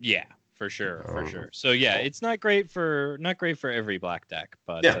 Yeah, for sure. So yeah, it's not great for every black deck,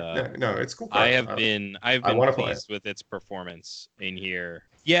 but no, it's cool. I've been wanna play pleased with its performance in here.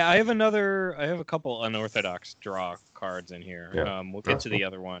 Yeah, I have a couple unorthodox draw cards in here. Yeah, We'll get to the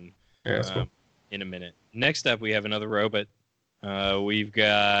other one Yeah, that's cool. in a minute. Next up, we have another robot. We've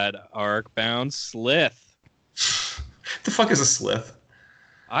got Arcbound Slith. The fuck is a Slith?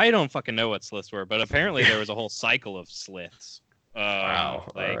 I don't fucking know what Sliths were, but apparently there was a whole cycle of Sliths. Wow.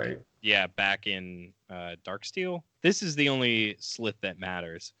 Like, All right. yeah, back in Darksteel. This is the only Slith that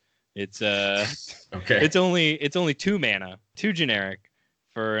matters. It's Okay. it's only 2 mana, 2 generic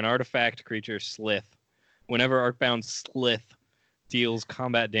for an artifact creature Slith. Whenever Arcbound Slith deals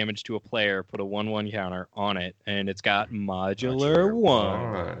combat damage to a player, put a 1/1 counter on it, and it's got modular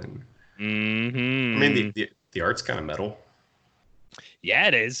 1. Mm-hmm. I mean, the art's kind of metal. Yeah,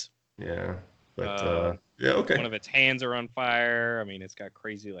 it is. Yeah. But yeah, okay. One of its hands are on fire. I mean, it's got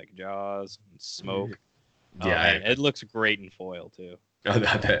crazy like jaws and smoke. Yeah, man, it looks great in foil too. I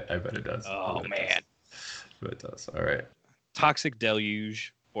bet it does. Oh man, It does. All right. Toxic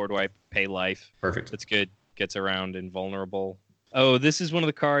Deluge, board wipe, pay life. Perfect. That's good. Gets around invulnerable. Oh, this is one of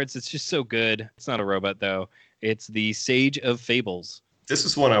the cards. It's just so good. It's not a robot though. It's the Sage of Fables. This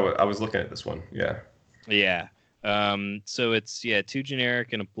is one I was looking at. This one. Yeah. Yeah. So it's 2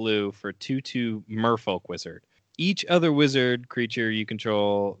 generic and a blue for 2/2 Merfolk Wizard. Each other wizard creature you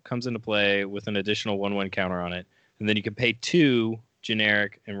control comes into play with an additional 1/1 counter on it, and then you can pay 2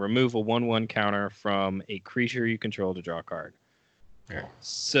 generic and remove a 1/1 counter from a creature you control to draw a card. Yeah.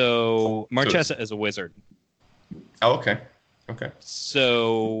 So Marchesa is a wizard. Oh, okay. Okay.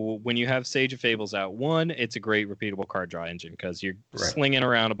 So when you have Sage of Fables out, 1, it's a great repeatable card draw engine because you're slinging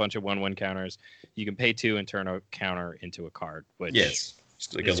around a bunch of 1/1 counters. You can pay 2 and turn a counter into a card, which Yes.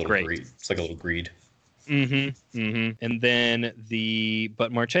 Just like a little great. greed. It's like a little greed. And then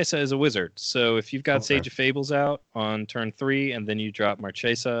but Marchesa is a wizard. So if you've got Sage of Fables out on turn 3 and then you drop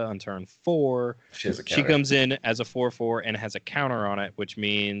Marchesa on turn 4, she comes in as a 4/4 and has a counter on it, which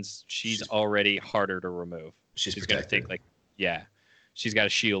means she's already harder to remove. She's going to take she's got a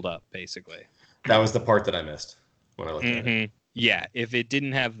shield up basically. That was the part that I missed when I looked at it. Yeah, if it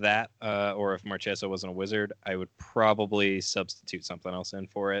didn't have that, or if Marchesa wasn't a wizard, I would probably substitute something else in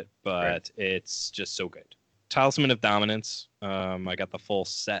for it. But it's just so good. Talisman of Dominance. I got the full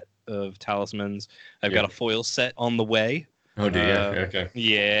set of talismans. I've got a foil set on the way. Oh, do you? Okay.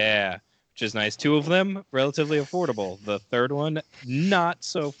 Yeah, which is nice. 2 of them, relatively affordable. The third one, not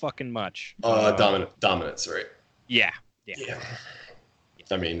so fucking much. Dominance, right? Yeah.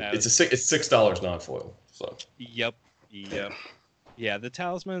 I mean, it's $6 non-foil. So. Yep. Yeah, the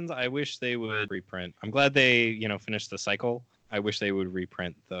talismans, I wish they would reprint. I'm glad they, finished the cycle. I wish they would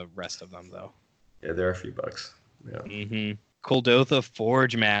reprint the rest of them, though. Yeah, they're a few bucks. Yeah. Kuldotha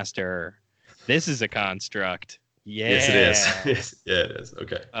Forge Master. This is a construct. Yeah. Yes, it is. Yeah, it is.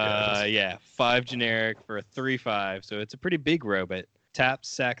 Okay. Yeah, 5 generic for a 3/5. So it's a pretty big robot. Tap,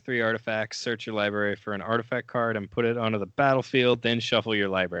 sack 3 artifacts, search your library for an artifact card, and put it onto the battlefield, then shuffle your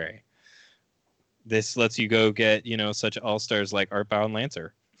library. This lets you go get, such all-stars like Artbound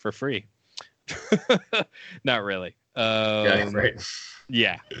Lancer for free. Not really. Yeah, right.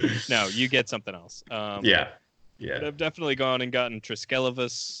 Yeah. No, you get something else. Yeah. But I've definitely gone and gotten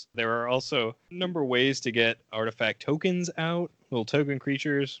Triskelivus. There are also a number of ways to get artifact tokens out, little token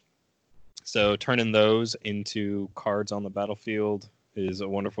creatures. So turning those into cards on the battlefield is a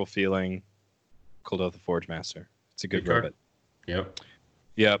wonderful feeling. Kuldotha Forge Master. It's a good robot.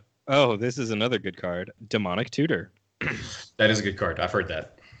 Yep. Oh, this is another good card. Demonic Tutor. That is a good card. I've heard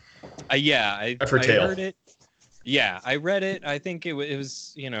that. I've heard it. Yeah, I read it. I think it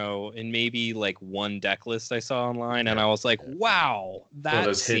was, in maybe like one deck list I saw online, and I was like, wow, that one of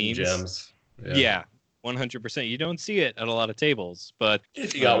those seems... hidden gems. Yeah, 100%. You don't see it at a lot of tables, but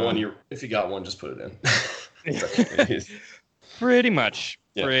if you got one, just put it in. Pretty much.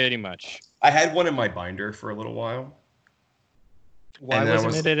 I had one in my binder for a little while. Why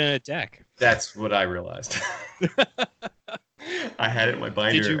wasn't it in a deck? That's what I realized. I had it in my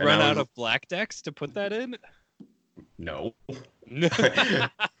binder. Did you run out of black decks to put that in? No.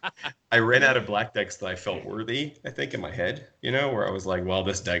 I ran out of black decks that I felt worthy, I think, in my head, where I was like, well,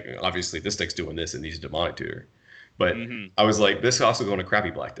 this deck's doing this and needs a Demonic Tutor. But I was like, this is also going to crappy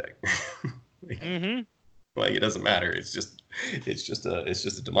black deck. Like, it doesn't matter. It's just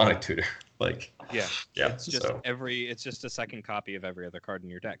a Demonic Tutor. Like, yeah. It's just a second copy of every other card in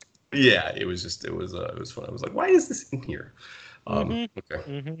your deck. Yeah, it was fun. I was like, why is this in here?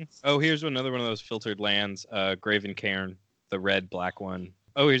 Okay. Oh, here's another one of those filtered lands. Graven Cairn, the red-black one.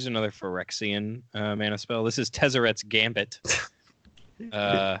 Oh, here's another Phyrexian mana spell. This is Tezzeret's Gambit.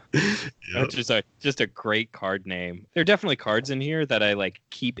 Just a great card name. There are definitely cards in here that I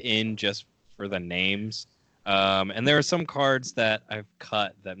keep in just for the names. And there are some cards that I've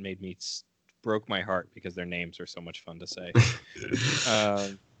cut that made me broke my heart because their names are so much fun to say.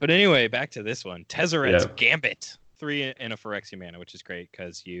 But anyway, back to this one. Tezzeret's Gambit. 3 and a Phyrexian mana, which is great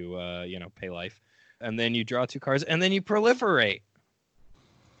because you pay life, and then you draw 2 cards, and then you proliferate.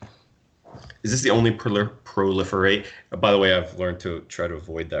 Is this the only proliferate? By the way, I've learned to try to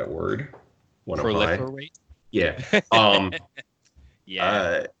avoid that word. Proliferate. Yeah.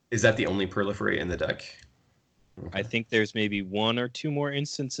 Yeah. Is that the only proliferate in the deck? Okay. I think there's maybe 1 or 2 more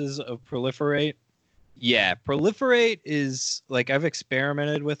instances of proliferate. Yeah, proliferate is I've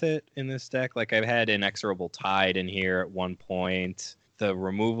experimented with it in this deck. I've had Inexorable Tide in here at one point. The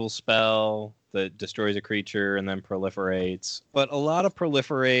removal spell that destroys a creature and then proliferates. But a lot of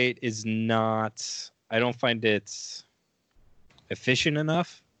proliferate is not... I don't find it efficient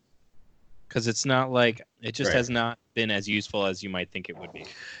enough. Because it's not it just has not been as useful as you might think it would be.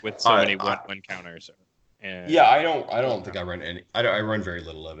 With so many 1/1 counters. Yeah, I don't think I run any... I run very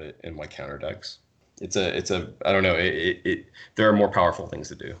little of it in my counter decks. It's a I don't know. There are more powerful things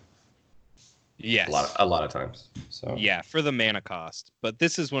to do. Yes. A lot of times. So yeah, for the mana cost. But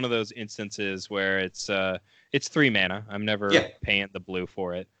this is one of those instances where it's 3 mana. I'm never paying the blue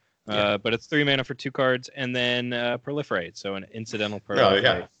for it. But it's 3 mana for 2 cards and then proliferate. So an incidental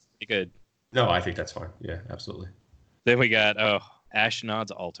proliferate. Pretty good. No, I think that's fine. Yeah, absolutely. Then we got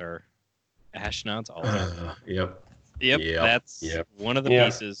Ashnod's Altar. Yep, that's one of the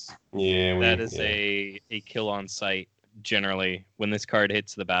pieces. Yeah, that is a kill on sight. Generally, when this card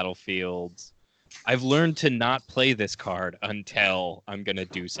hits the battlefield, I've learned to not play this card until I'm gonna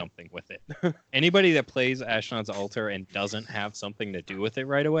do something with it. Anybody that plays Ashnod's Altar and doesn't have something to do with it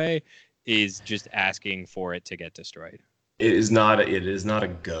right away is just asking for it to get destroyed. It is not a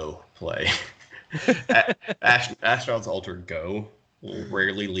go play. Ashnod's Altar go will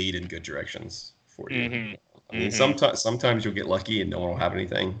rarely lead in good directions for you. I mean, sometimes you'll get lucky and no one will have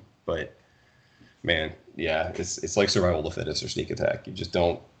anything, but Man, yeah, it's like survival of the fittest or sneak attack. You just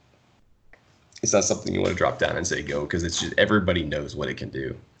don't. It's not something you want to drop down and say go because it's just everybody knows what it can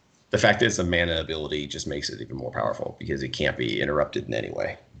do. The fact that it's a mana ability just makes it even more powerful because it can't be interrupted in any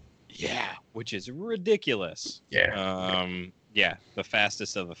way. Yeah, which is ridiculous. Yeah. Yeah, the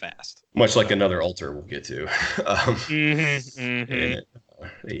fastest of the fast. Much like another altar we'll get to. And,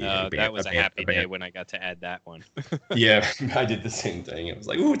 That was a happy day when I got to add that one. Yeah, I did the same thing. It was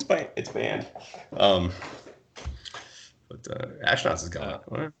like, ooh, it's banned. But Ashnod's has gone up.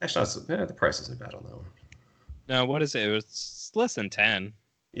 Ashnod's, the price isn't bad on that one. No, what is it? It was less than 10.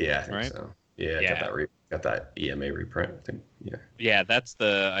 Yeah, I think right? so. Yeah, got that EMA reprint. I think. Yeah. Yeah, I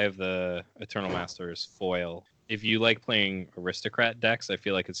have the Eternal Masters foil. If you like playing aristocrat decks, I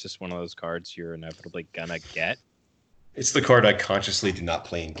feel like it's just one of those cards you're inevitably gonna get. It's the card I consciously do not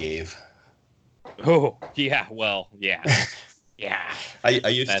play in Gave. Oh, yeah, well, yeah. Yeah. I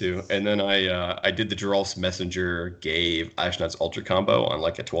used to, and then I did the Geralt's Messenger Gave Ashnod's Ultra combo on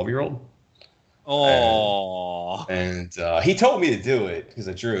like a 12-year-old. Oh. And he told me to do it because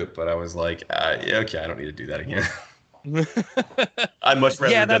I drew it, but I was like, yeah, okay, I don't need to do that again. I'd much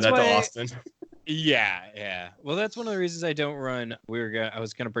rather have done that to Austin. Yeah. Well, that's one of the reasons I don't run. I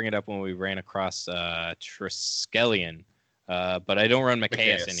was gonna bring it up when we ran across Triskelion, but I don't run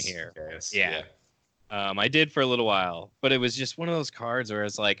Mikaeus in here. Yeah. I did for a little while, but it was just one of those cards where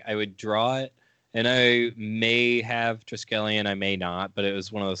it's like I would draw it, and I may have Triskelion, I may not, but it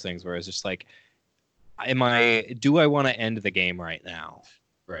was one of those things where it's just like, do I want to end the game right now?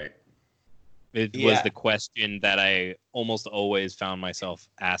 Right. It was the question that I almost always found myself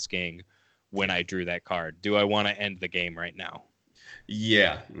asking when I drew that card. Do I want to end the game right now?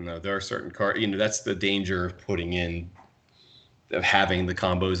 Yeah. No, there are certain cards, that's the danger of putting in, of having the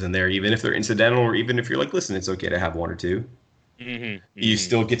combos in there, even if they're incidental, or even if you're like, listen, it's okay to have one or two. You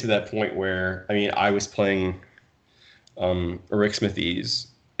still get to that point where, I was playing Rick Smithies,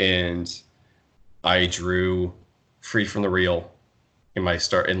 and I drew Free from the Real in my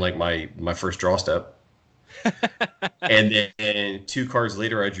first draw step. And then 2 cards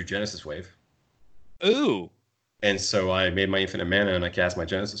later, I drew Genesis Wave. Ooh. And so I made my infinite mana and I cast my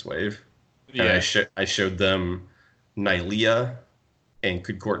Genesis Wave. And I showed them Nylea and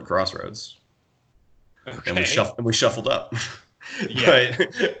Good Court and Crossroads. Okay. And we shuffled up. Yeah.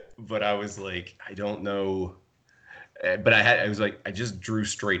 But I was like, I don't know. But I just drew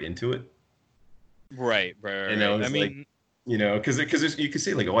straight into it. Right. And I was because you could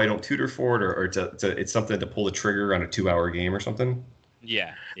say like, oh, I don't tutor for it, or it's something to pull the trigger on a 2-hour game or something.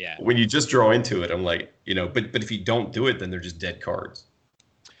 Yeah. When you just draw into it, I'm like, but if you don't do it, then they're just dead cards.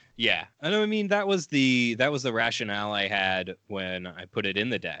 Yeah, that was the rationale I had when I put it in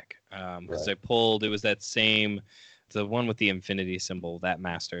the deck. Because I pulled, it was the one with the infinity symbol, that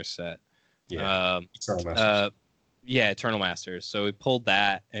Masters set. Yeah. Eternal Masters. Eternal Masters. So we pulled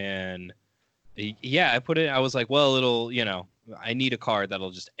that, and I put it. I was like, well, it'll, I need a card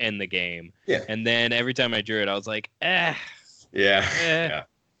that'll just end the game. Yeah. And then every time I drew it, I was like, Yeah.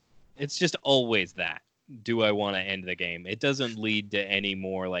 It's just always that. Do I want to end the game? It doesn't lead to any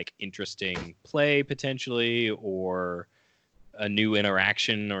more like interesting play potentially, or a new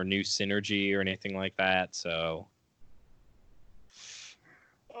interaction or new synergy or anything like that. So,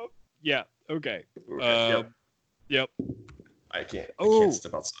 yeah, okay. Yep. I can't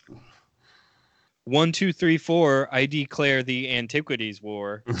step outside. 1, 2, 3, 4. I declare the Antiquities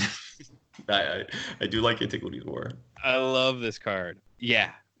War. I do like Antiquities War. I love this card.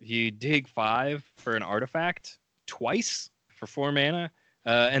 Yeah. You dig 5 for an artifact twice for 4 mana.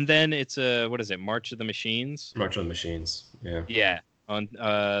 And then it's March of the Machines? March of the Machines, yeah. Yeah, on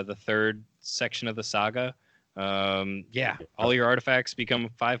the 3rd section of the saga. All your artifacts become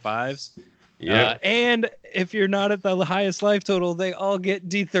 5/5s. Yeah. And if you're not at the highest life total, they all get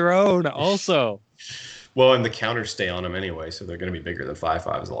dethroned also. Well, and the counters stay on them anyway, so they're going to be bigger than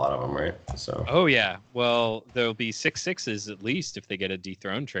 5/5s, a lot of them, right? So. Oh, yeah. Well, there'll be 6/6s at least if they get a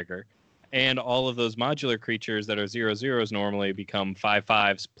dethrone trigger. And all of those modular creatures that are 0/0s normally become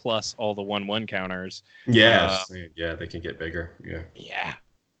 5/5s plus all the 1/1 counters. Yeah, they can get bigger. Yeah,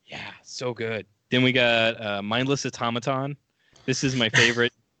 so good. Then we got Mindless Automaton. This is my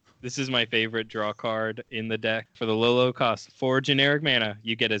favorite. This is my favorite draw card in the deck. For the low cost, 4 generic mana,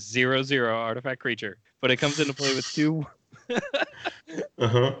 you get a 0/0 artifact creature. But it comes into play with 2 with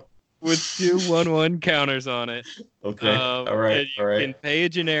 2 1/1 counters on it. Okay. All right. You can pay a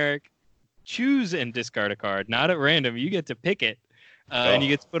generic, choose and discard a card. Not at random. You get to pick it. And you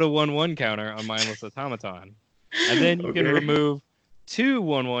get to put a 1/1 counter on Mindless Automaton. And then you can remove 2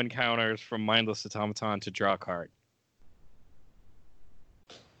 1/1 counters from Mindless Automaton to draw a card.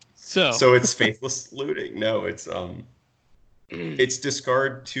 So it's faithless looting. No, it's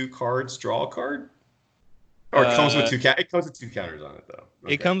discard 2 cards, draw a card. Or it comes with it comes with 2 counters on it though.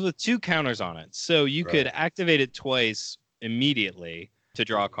 Okay. It comes with 2 counters on it. So you could activate it twice immediately to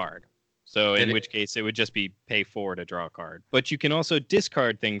draw a card. So in which case it would just be pay 4 to draw a card. But you can also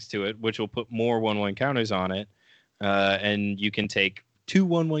discard things to it, which will put more 1/1 counters on it. And you can take 2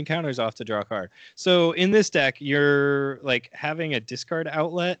 1/1 counters off to draw a card. So in this deck, you're like having a discard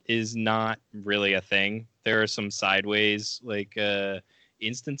outlet is not really a thing. There are some sideways like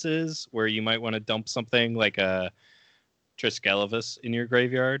instances where you might want to dump something like a Triskelavus in your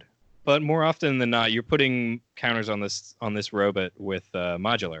graveyard. But more often than not, you're putting counters on this robot with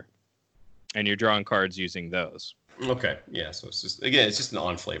modular, and you're drawing cards using those. Okay, yeah. So it's just an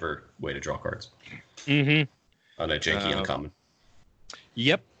on-flavor way to draw cards. Mm-hmm. On a janky uncommon.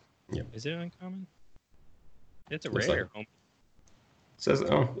 Yep. Yep. Is it uncommon? It's a Looks rare. like says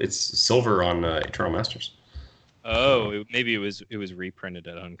it's silver on Eternal Masters. Oh, maybe it was reprinted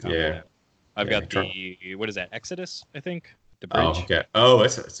at uncommon. Yeah. I've got Eternal. what is that? Exodus, I think. The bridge. Oh, okay. Oh,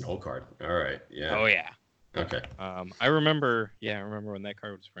 it's an old card. All right. Yeah. Oh yeah. Okay. I remember when that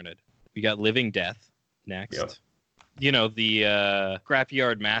card was printed. We got Living Death next. Yep. You know, the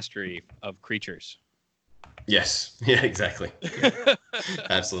Scrapyard Mastery of creatures. Yes. Yeah. Exactly.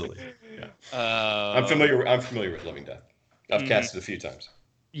 Absolutely. Yeah. I'm familiar with Living Death. I've cast it a few times.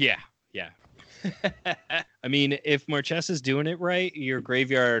 Yeah. I mean, if Marchesa's doing it right, your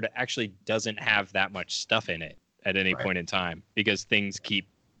graveyard actually doesn't have that much stuff in it at any point in time because things keep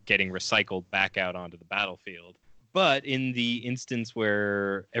getting recycled back out onto the battlefield. But in the instance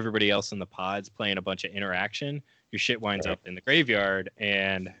where everybody else in the pod's playing a bunch of interaction, your shit winds up in the graveyard,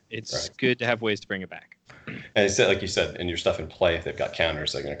 and it's good to have ways to bring it back. And it's like you said, and your stuff in play, if they've got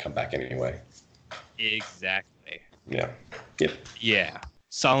counters, they're going to come back anyway. Exactly. Yeah. Yep. Yeah.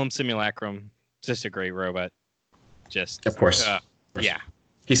 Solemn Simulacrum, just a great robot. Just of course. Yeah.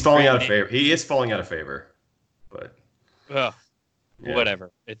 He's falling out of favor. He is falling out of favor, but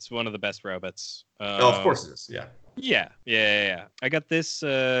whatever. It's one of the best robots. Of course it is. Yeah. Yeah. I got this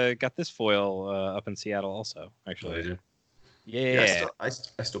foil up in Seattle also, actually. Oh, did you? Yeah. I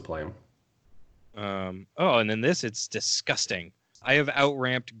still play him. And then it's disgusting. I have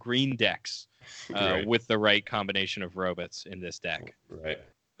outramped green decks with the right combination of robots in this deck. Right.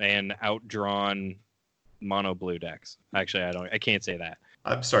 And outdrawn mono blue decks. Actually, I can't say that.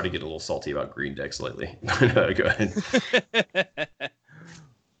 I'm starting to get a little salty about green decks lately. Go ahead.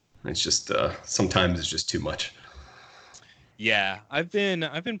 It's just sometimes it's just too much. Yeah, I've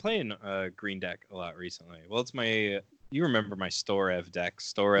been playing green deck a lot recently. Well, it's you remember my Storev deck,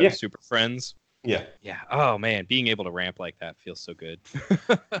 Storev Super Friends. Yeah. Yeah. Oh man, being able to ramp like that feels so good.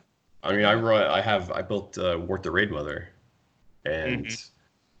 I mean, I built Wart the Raid Mother, and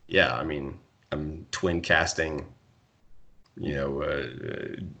yeah, I mean, I'm twin casting,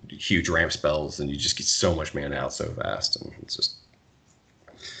 huge ramp spells, and you just get so much mana out so fast, and it's just,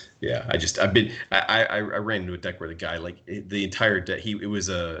 yeah. I ran into a deck where the guy the entire deck it was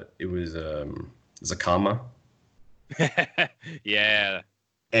Zakama. Yeah.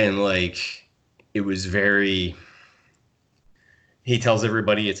 And it was very. He tells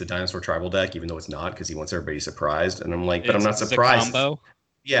everybody it's a dinosaur tribal deck, even though it's not, because he wants everybody surprised. And I'm like, but I'm not surprised. Combo?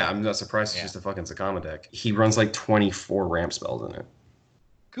 Yeah, I'm not surprised. It's just a fucking Sakama deck. He runs 24 ramp spells in it.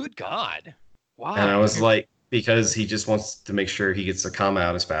 Good God. Wow. And I was like, because he just wants to make sure he gets Sakama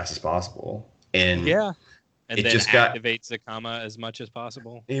out as fast as possible. And yeah. And it then just activates Sakama as much as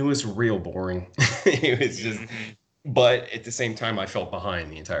possible. It was real boring. It was just, but at the same time, I felt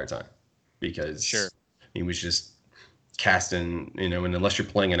behind the entire time because he was just casting, and unless you're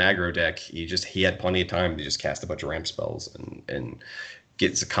playing an aggro deck, he had plenty of time to just cast a bunch of ramp spells and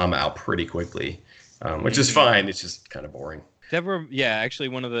get Sakama out pretty quickly, which is fine. It's just kind of boring. Actually,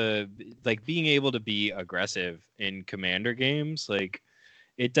 one of the being able to be aggressive in commander games,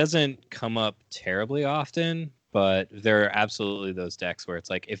 it doesn't come up terribly often, but there are absolutely those decks where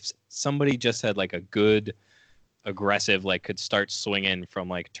it's if somebody just had a good aggressive could start swinging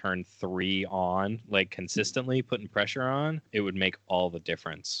from turn 3 on consistently putting pressure on, it would make all the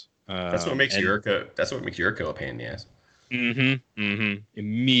difference. That's what makes Yurko a pain in the ass.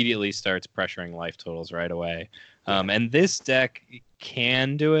 Immediately starts pressuring life totals right away. And this deck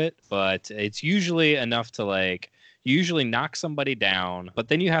can do it, but it's usually enough to you usually knock somebody down, but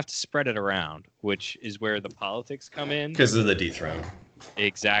then you have to spread it around, which is where the politics come in because of the dethrone.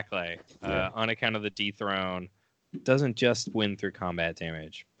 Exactly. On account of the dethrone, doesn't just win through combat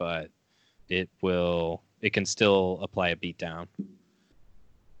damage, but it can still apply a beatdown.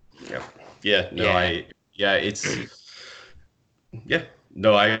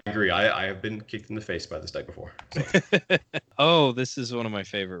 No, I agree. I have been kicked in the face by this deck before. So. Oh, this is one of my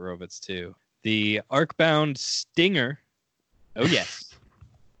favorite robots too. The Arcbound Stinger. Oh yes,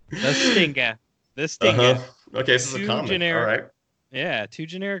 the Stinger. The Stinger. Uh-huh. Okay, this is a Two common. generic. All right. Yeah, 2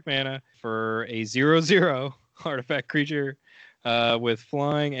 generic mana for a 0/0 artifact creature with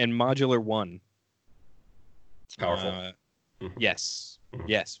flying and modular 1. Powerful. Mhm. Yes. Mhm.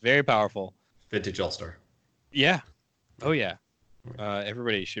 Yes, very powerful. Vintage All-Star. Yeah. Oh yeah.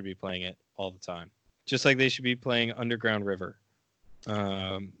 Everybody should be playing it all the time. Just like they should be playing Underground River.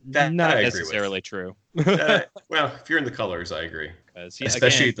 That Not I agree necessarily with. true. Well, if you're in the colors, I agree. See,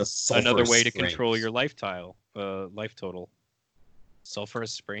 Especially again, the sulfur another way to springs. control your life total.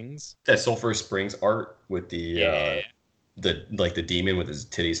 Sulphurous Springs. That sulfur springs art with the the demon with his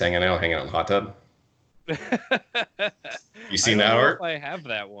titties hanging out in the hot tub. You seen that art? If I have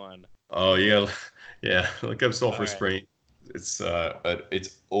that one. Oh yeah. Look up sulfur spring. It's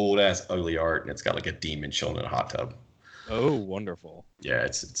old ass ugly art, and it's got like a demon chilling in a hot tub. Oh, wonderful. Yeah,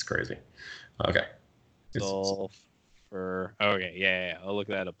 it's crazy. Okay. Sulfur. Okay, yeah. I'll look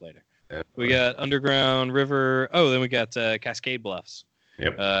that up later. Yeah. We got Underground River. Oh, then we got Cascade Bluffs.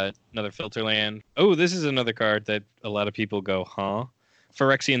 Yep. Another filter land. Oh, this is another card that a lot of people go, huh?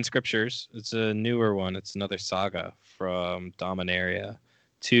 Phyrexian Scriptures. It's a newer one. It's another saga from Dominaria.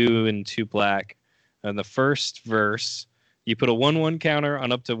 2 and 2 black. And the first verse, you put a 1/1 counter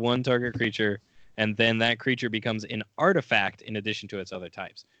on up to one target creature, and then that creature becomes an artifact in addition to its other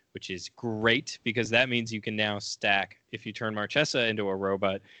types, which is great because that means you can now stack, if you turn Marchesa into a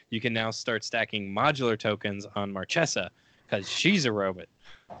robot, you can now start stacking modular tokens on Marchesa because she's a robot.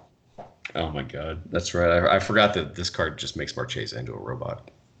 Oh my god, that's right. I forgot that this card just makes Marchesa into a robot.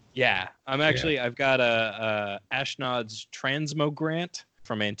 Yeah, I've got a Ashnod's Transmogrant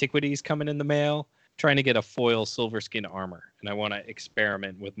from Antiquities coming in the mail, trying to get a foil silver skin armor, and I want to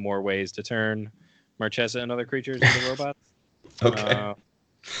experiment with more ways to turn Marchesa and other creatures into robots. Okay. All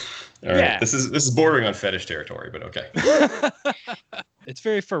right. Yeah. This is bordering on fetish territory, but okay. It's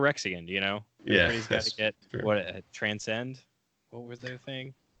very Phyrexian, you know. Yeah. Everybody's got to get transcend. What was their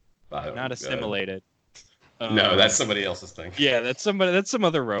thing? Not assimilated. No, that's somebody else's thing. Yeah, that's some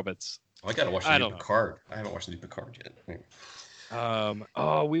other robots. Oh, I gotta watch the new Picard. I haven't watched the new Picard yet.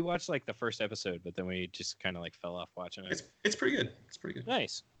 We watched like the first episode, but then we just kind of like fell off watching it. It's pretty good. It's pretty good.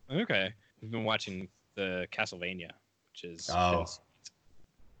 Nice. Okay. We've been watching the Castlevania, which is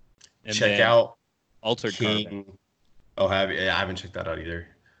and check out Altered King. Carbon. Oh, I haven't checked that out either.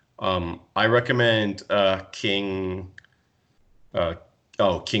 I recommend King.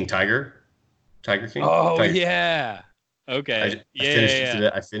 King Tiger. Tiger King. Oh Tiger. Yeah. Okay.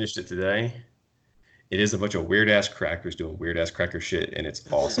 I finished it today. It is a bunch of weird ass crackers doing weird ass cracker shit, and it's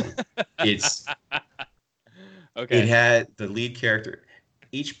awesome. It's okay. It had the lead character.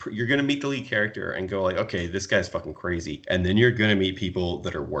 You're gonna meet the lead character and go like, okay, this guy's fucking crazy, and then you're gonna meet people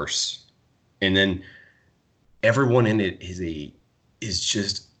that are worse, and then everyone in it is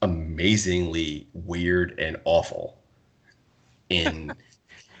just amazingly weird and awful. And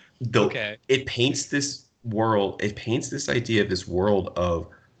it paints this world. It paints this idea of this world of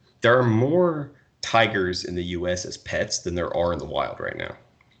there are more tigers in the U.S. as pets than there are in the wild right now.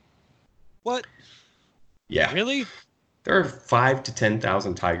 What? Yeah. Really? There are 5,000 to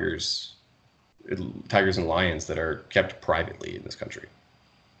 10,000 tigers and lions that are kept privately in this country.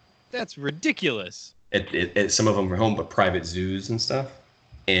 That's ridiculous. Some of them are home, but private zoos and stuff.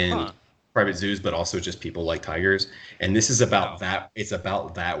 And private zoos, but also just people like tigers. And this is about that. It's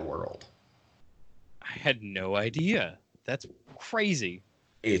about that world. I had no idea. That's crazy.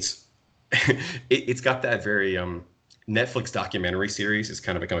 It's got that very Netflix documentary series has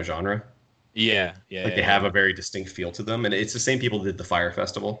kind of become a genre. Yeah. They have a very distinct feel to them, and it's the same people that did the Fire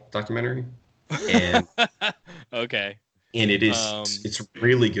Festival documentary. And okay. And it is it's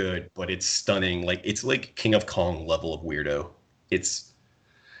really good, but it's stunning. Like it's like King of Kong level of weirdo. It's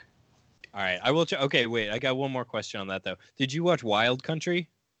all right. I will. Okay, wait. I got one more question on that though. Did you watch Wild Country?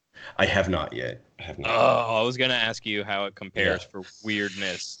 I have not yet. Oh, I was gonna ask you how it compares for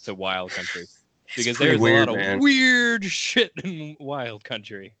weirdness to Wild Country, because there's weird, a lot of weird shit in Wild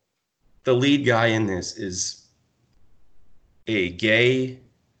Country. The lead guy in this is a gay,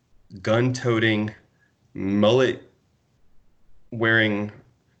 gun-toting, mullet-wearing,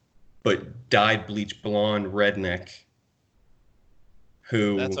 but dyed bleach blonde redneck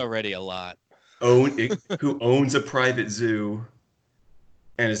who that's already a lot. Who owns a private zoo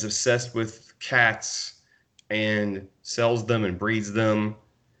and is obsessed with cats and sells them and breeds them.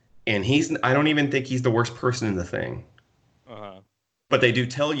 And I don't even think he's the worst person in the thing. Uh-huh. But they do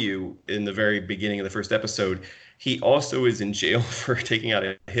tell you in the very beginning of the first episode, he also is in jail for taking out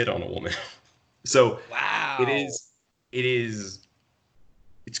a hit on a woman. So Wow.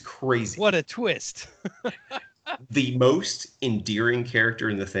 it's crazy. What a twist. The most endearing character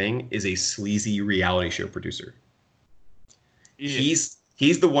in the thing is a sleazy reality show producer. Yeah.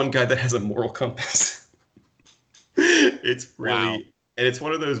 He's the one guy that has a moral compass. It's really Wow. And it's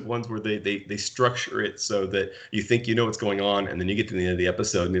one of those ones where they structure it so that you think you know what's going on, and then you get to the end of the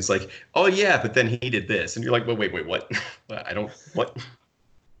episode and it's like, oh yeah, but then he did this, and you're like, well, wait, what? I don't what.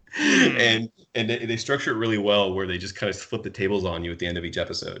 And they structure it really well, where they just kind of flip the tables on you at the end of each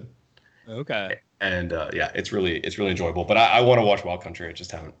episode. Okay. And yeah, it's really enjoyable. But I want to watch Wild Country. I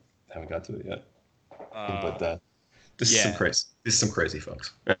just haven't got to it yet. But this is some crazy. This is some crazy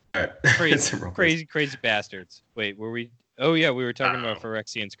folks. All right. Crazy bastards. Wait, were we? Oh yeah, we were talking about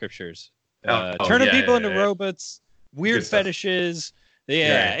Phyrexian scriptures. Oh, Turning yeah, people yeah, into yeah. robots, weird Good stuff. fetishes.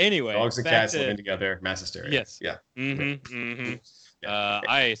 Yeah. Anyway, dogs and back cats to- living together, mass hysteria. Yes. Yeah.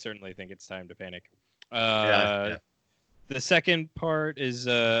 I certainly think it's time to panic. Yeah. The second part is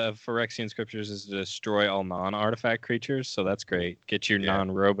of Phyrexian scriptures is to destroy all non-artifact creatures, so that's great. Get your Yeah.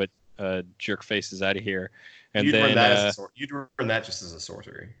 non-robot jerk faces out of here. And You'd then run that as you'd run that just as a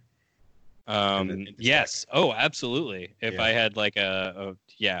sorcery. in the yes. Oh, absolutely. If Yeah. I had like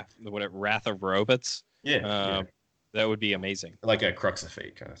whatever Wrath of Robots, Yeah. that would be amazing. Like a Crux of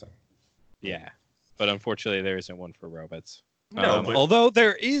Fate kind of thing. Yeah. But unfortunately, there isn't one for robots. No, but although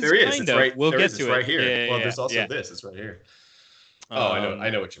there is. there is. Kind It's of. right. We'll there get is, to it's it. right here. Yeah, Well, there's also yeah. this. It's right here. Oh, I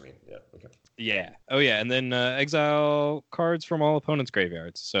know what you mean. Yeah. Okay. Yeah. Oh, yeah. And then exile cards from all opponents'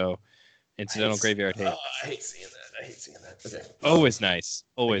 graveyards. So incidental graveyard hate. I hate seeing that. Okay. Always nice.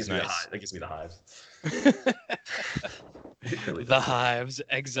 Always That gives me the nice. That gives me the hives. It really The does. hives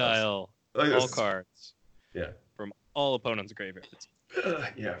exile Like, all this- cards Yeah. from all opponents' graveyards.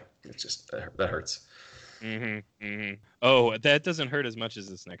 Yeah. It's just that hurts. Oh, that doesn't hurt as much as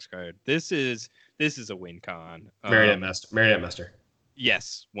this next card. This is a win con. Marionette Master.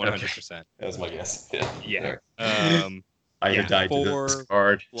 Yes, 100%. That was my guess. Yeah. Yeah. I have died to four this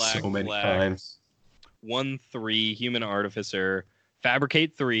card black, so many black. times. 1/3 human artificer,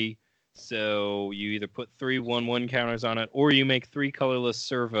 fabricate 3. So you either put 3 1/1 counters on it, or you make 3 colorless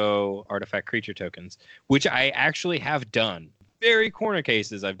servo artifact creature tokens, which I actually have done. Very corner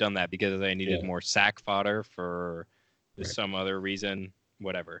cases, I've done that because I needed more sack fodder for some other reason,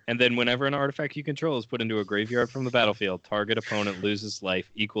 whatever. And then whenever an artifact you control is put into a graveyard from the battlefield, target opponent loses life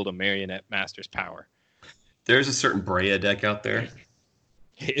equal to Marionette Master's power. There's a certain Brea deck out there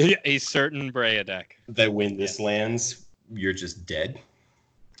A certain Brea deck. that when this lands, you're just dead.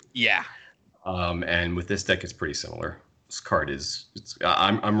 Yeah. And with this deck, it's pretty similar. This card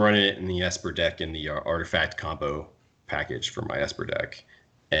I'm running it in the Esper deck in the artifact combo package for my Esper deck.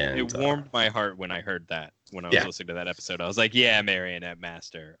 And It warmed my heart when I heard that, when I was listening to that episode. I was like, yeah, Marionette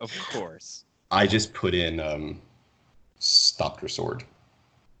Master. Of course. I just put in Stopter Sword.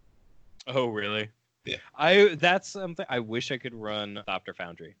 Oh, really? Yeah. That's something I wish I could run Thopter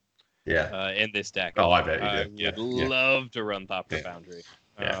Foundry Yeah. in this deck. Oh, I bet I you did. would love to run Thopter Foundry.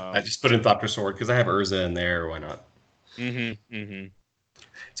 Yeah. I just put in Thopter Sword because I have Urza in there. Why not? It's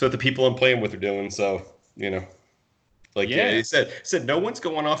what the people I'm playing with are doing. So, Like he said no one's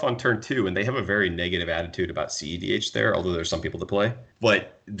going off on turn 2, and they have a very negative attitude about CEDH there, although there's some people that play.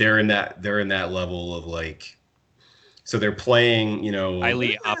 But they're in that level of like, so they're playing,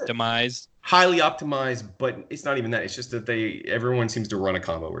 highly optimized. Highly optimized, but it's not even that. It's just that everyone seems to run a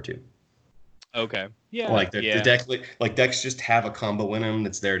combo or two. Okay. Yeah. Like the deck, like decks just have a combo in them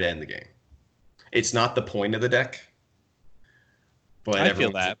that's there to end the game. It's not the point of the deck. But I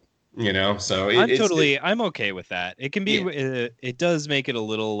feel that. So I'm okay with that. It can be, it does make it a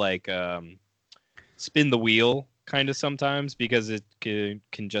little like spin the wheel kind of sometimes, because it can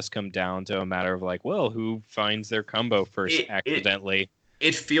just come down to a matter of like, well, who finds their combo first accidentally.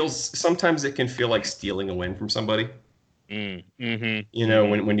 Sometimes it can feel like stealing a win from somebody. When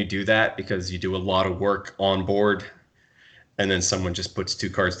you do that, because you do a lot of work on board, and then someone just puts 2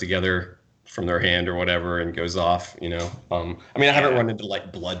 cards together from their hand or whatever and goes off. I haven't run into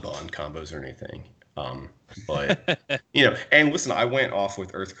like Blood Bond combos or anything. But and listen, I went off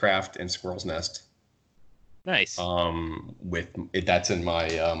with Earthcraft and Squirrel's Nest. Nice. That's in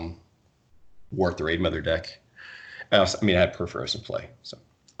my War the Raid Mother deck. I had Perforos in play. So.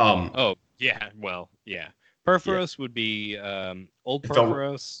 Oh yeah, well yeah. Perforos would be old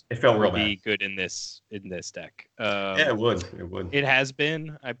Perforos. It felt real would be bad. good in this deck. It would. It has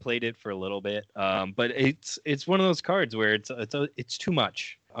been. I played it for a little bit, but it's one of those cards where it's too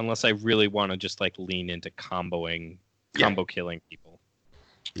much unless I really want to just like lean into combo killing people.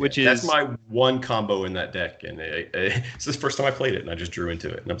 which That's is my one combo in that deck, and it's the first time I played it, and I just drew into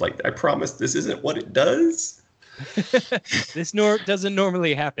it, and I'm like, I promise this isn't what it does. this doesn't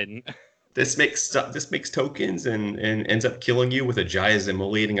normally happen. This makes tokens and ends up killing you with a Jaya's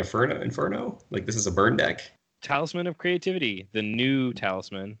Immolating Inferno. Like, this is a burn deck. Talisman of Creativity, the new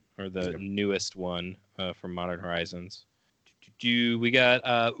talisman, or the newest one from Modern Horizons. We got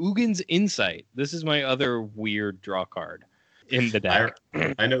Ugin's Insight. This is my other weird draw card in the deck.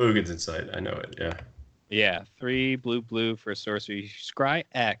 I know Ugin's Insight. I know it, yeah. Yeah, 3 blue for sorcery. Scry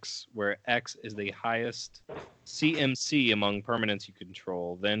X, where X is the highest CMC among permanents you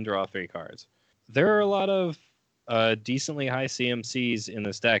control, then draw 3 cards. There are a lot of decently high CMCs in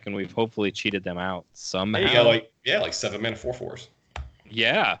this deck, and we've hopefully cheated them out somehow. You got like 7 mana 4/4s.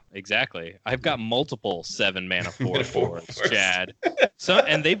 Yeah, exactly. I've got multiple 7 mana 4/4s, Chad.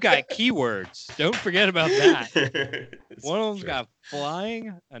 And they've got keywords. Don't forget about that. One of them's got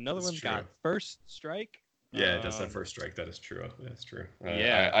flying. Another one's got first strike. Yeah, it does have first strike. That is true. That's true.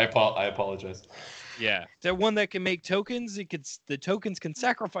 Yeah, I apologize. Yeah, the one that can make tokens. The tokens can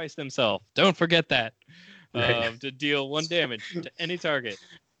sacrifice themselves. Don't forget that. To deal 1 damage to any target,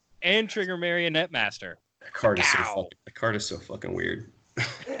 and trigger Marionette Master. That card is so fucking weird.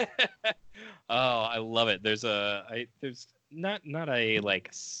 Oh, I love it. There's not a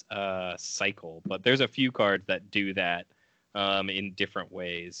cycle, but there's a few cards that do that in different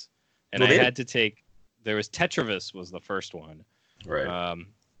ways. And I had to take. There was Tetravis was the first one, right?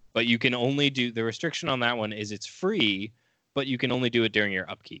 But you can only do the restriction on that one is it's free, but you can only do it during your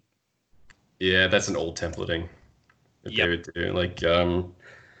upkeep. Yeah, that's an old templating. They would do like Doom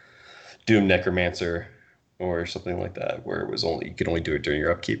Necromancer or something like that, where it was you could only do it during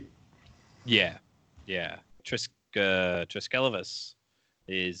your upkeep. Yeah. Triskelivus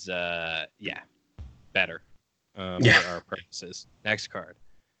is better for our purposes. Next card,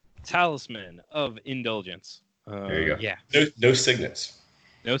 Talisman of Indulgence. There you go. Yeah. No signets.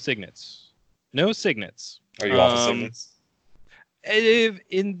 No signets. No signets. Are you off of signets?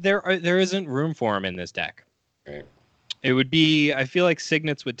 There isn't room for them in this deck. Right. It would be. I feel like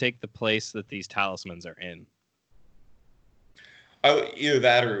signets would take the place that these talismans are in. Either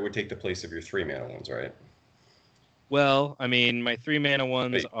that, or it would take the place of your 3 mana ones, right? Well, I mean, my 3 mana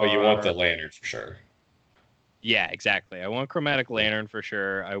ones are. But you want the lantern for sure. Yeah, exactly. I want Chromatic Lantern for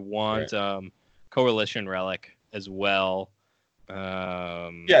sure. I want Coalition Relic as well. I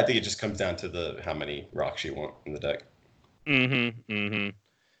think it just comes down to how many rocks you want in the deck.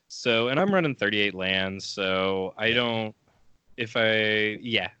 So, and I'm running 38 lands, so I don't.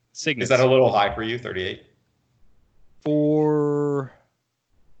 Signets. Is that a little high for you, 38?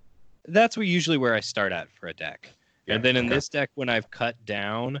 That's usually where I start at for a deck. Yeah, and then in this deck, when I've cut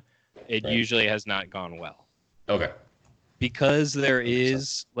down, it usually has not gone well. Okay. Because there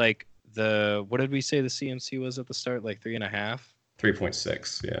is like what did we say the CMC was at the start? Like 3.5?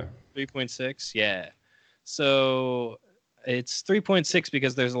 3.6, yeah. 3.6, yeah. So it's 3.6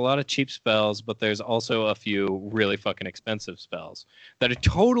 because there's a lot of cheap spells, but there's also a few really fucking expensive spells that are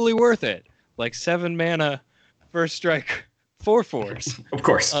totally worth it. Like 7 mana, first strike, 4/4s. Of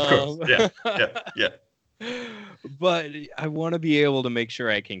course. Yeah. But I want to be able to make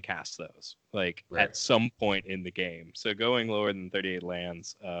sure I can cast those at some point in the game. So going lower than 38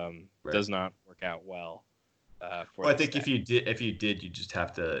 lands does not work out well. I think if you did, you'd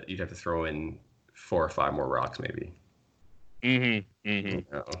have to throw in 4 or 5 more rocks maybe.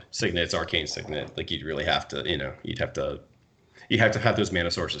 Signet's Arcane Signet. Like you'd really have to, you'd have to have those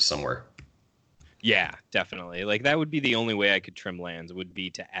mana sources somewhere. Yeah, definitely. Like that would be the only way I could trim lands would be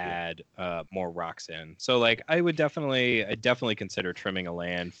to add more rocks in. So like I definitely consider trimming a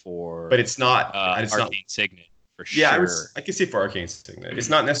land for. But it's not Arcane Signet for sure. Yeah, I can see for Arcane Signet. It's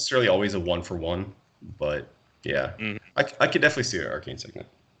not necessarily always a 1-for-1, but yeah, I could definitely see an Arcane Signet.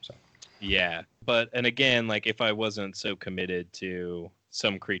 So. Yeah, and again, like if I wasn't so committed to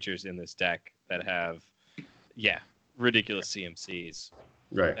some creatures in this deck that have, ridiculous CMCs,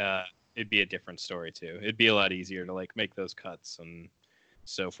 right? It'd be a different story too. It'd be a lot easier to like make those cuts and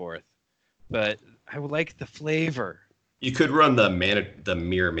so forth. But I would like the flavor. You could run the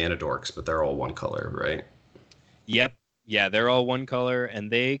Mirror Mana Dorks, but they're all 1 color, right? Yep. Yeah, they're all 1 color, and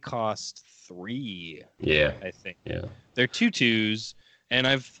they cost 3. Yeah, I think. Yeah, they're 2/2s, and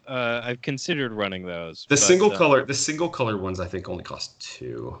I've considered running those. The single color ones I think only cost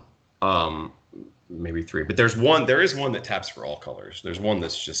 2. Maybe 3, but there is one that taps for all colors. There's one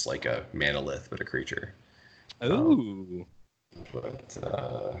that's just like a Manalith, but a creature. Ooh. But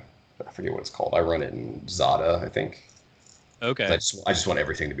I forget what it's called. I run it in Zada, I think. Okay. I just want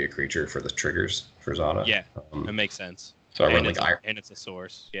everything to be a creature for the triggers for Zada. Yeah, that makes sense. So I run And like and it's a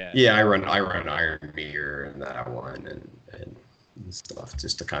source. Yeah. yeah, I run Iron Mirror in that one and stuff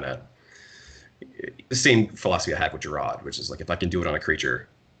just to kind of the same philosophy I had with Gerard, which is like if I can do it on a creature,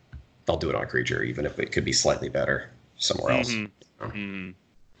 I'll do it on a creature, even if it could be slightly better somewhere else.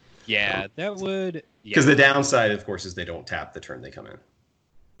 Yeah, that would. Because Yeah. the downside, of course, is they don't tap the turn they come in.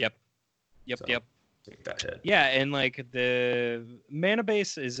 Yep. So, take that hit. Yeah, and like the mana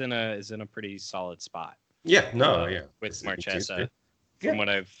base is in a pretty solid spot. Yeah. No. Yeah. With Marchesa, from what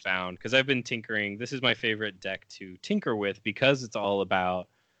I've found, because I've been tinkering. This is my favorite deck to tinker with because it's all about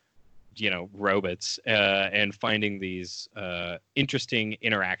robots and finding these interesting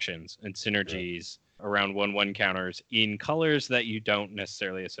interactions and synergies around 1/1 counters in colors that you don't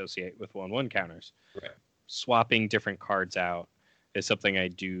necessarily associate with 1/1 counters. Right. Swapping different cards out is something I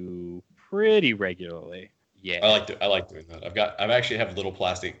do pretty regularly. Yeah, I like doing that. I've actually have the little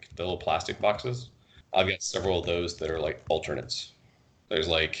plastic boxes. I've got several of those that are like alternates. There's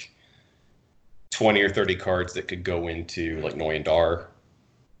like 20 or 30 cards that could go into like Noyandar.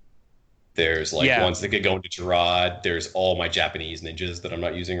 There's like ones that could go into Gerard. There's all my Japanese ninjas that I'm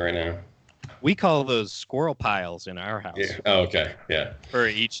not using right now. We call those squirrel piles in our house. Yeah. Oh, okay. Yeah. For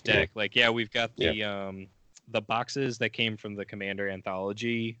each deck. Like, we've got the boxes that came from the Commander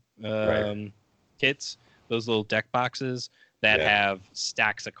Anthology kits. Those little deck boxes that have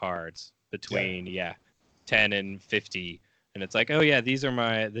stacks of cards between 10 and 50. And it's like, oh yeah, this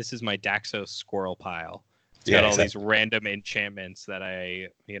is my Daxos squirrel pile. It's got all these random enchantments that I,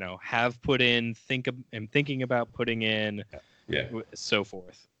 have put in, am thinking about putting in, so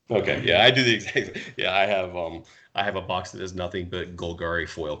forth. Okay, yeah, I do the exact. Yeah, I have a box that has nothing but Golgari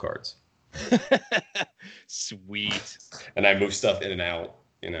foil cards. Sweet. And I move stuff in and out.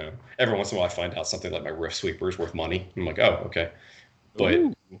 Every once in a while I find out something like my Rift Sweeper is worth money. I'm like, oh, okay. But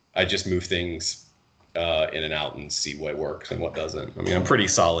I just move things in and out and see what works and what doesn't. I mean, I'm pretty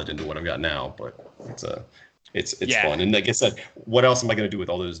solid into what I've got now, but it's fun. And like I said, what else am I going to do with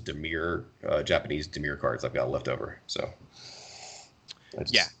all those Japanese Dimir cards I've got left over? So I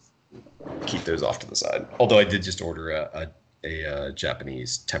just keep those off to the side. Although I did just order a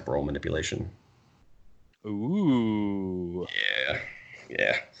Japanese temporal manipulation. Ooh.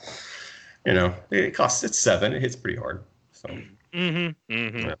 Yeah. It's 7. It hits pretty hard. So.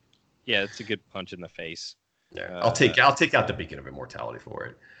 Yeah, it's a good punch in the face. Yeah, I'll take out the Beacon of Immortality for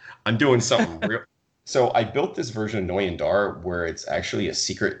it. I'm doing something real. So I built this version of Noyandar where it's actually a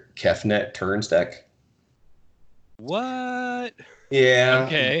secret Kefnet turns deck. What? Yeah.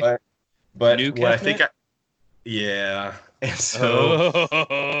 Okay. But New what Kefnet? And so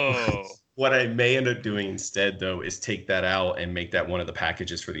what I may end up doing instead, though, is take that out and make that one of the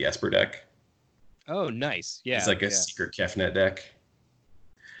packages for the Esper deck. Oh, nice. Yeah. It's like a secret Kefnet deck.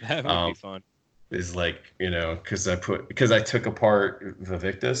 That would be fun. Is like, because I took apart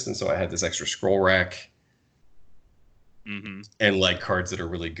Vivictus, and so I had this extra scroll rack. And like cards that are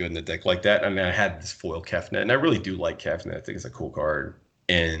really good in the deck like that. I mean, I had this foil Kefnet, and I really do like Kefnet. I think it's a cool card.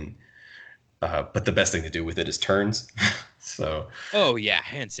 And but the best thing to do with it is turns. So. Oh yeah,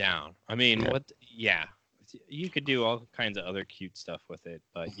 hands down. I mean, you could do all kinds of other cute stuff with it,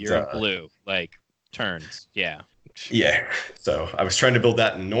 but you're in blue, like turns. Yeah. Yeah. So I was trying to build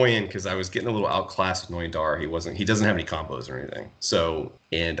that in Noyan because I was getting a little outclassed with Noyandar. He doesn't have any combos or anything. So,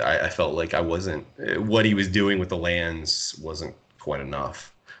 and I felt like what he was doing with the lands wasn't quite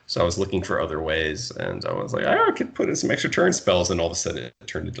enough. So I was looking for other ways, and I was like, I could put in some extra turn spells, and all of a sudden it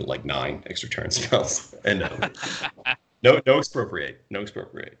turned into like 9 extra turn spells. And no expropriate.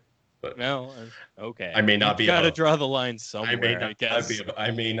 But no, okay. I may not be. Got to draw the line somewhere.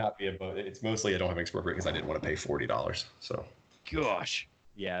 I may not be above it. It's mostly I don't have expropriate because I didn't want to pay $40. So. Gosh.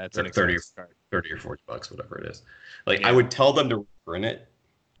 Yeah, that's an 30 card. $30 or $40, whatever it is. Like I would tell them to print it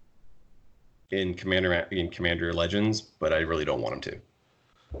in Commander Legends, but I really don't want them to.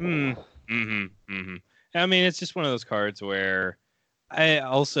 I mean, it's just one of those cards where I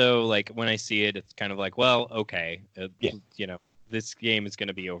also like when I see it, it's kind of like, well, okay, this game is going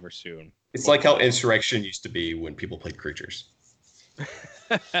to be over soon. It's like how Insurrection used to be when people played creatures.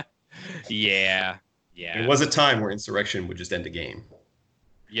 Yeah. There was a time where Insurrection would just end a game.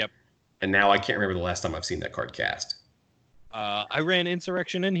 Yep. And now I can't remember the last time I've seen that card cast. I ran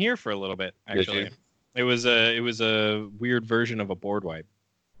Insurrection in here for a little bit, actually. It was a weird version of a board wipe.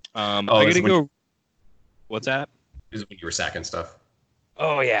 I gotta go. What's that? Is it when you were sacking stuff?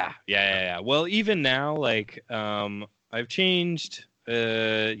 Oh yeah. Well, even now, like I've changed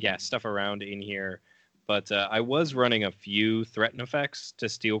stuff around in here, but I was running a few threaten effects to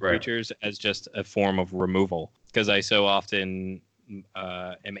steal creatures as just a form of removal because I so often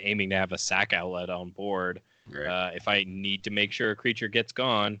am aiming to have a sack outlet on board Right. If I need to make sure a creature gets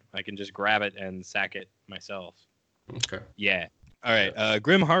gone, I can just grab it and sack it myself. Okay. Yeah. All right.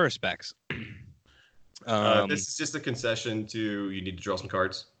 Grim Horror specs. This is just a concession to you need to draw some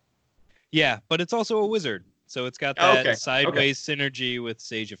cards. Yeah, but it's also a wizard, so it's got Oh, that okay. sideways synergy with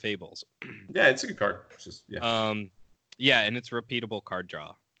Sage of Fables. Yeah, it's a good card. It's just Yeah, and it's repeatable card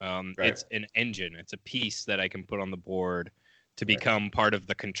draw. Right. It's an engine. It's a piece that I can put on the board to become part of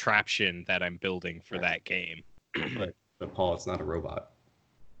the contraption that I'm building for that game. Right. But Paul, it's not a robot.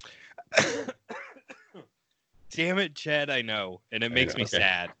 Damn it, Chad! I know, and it makes me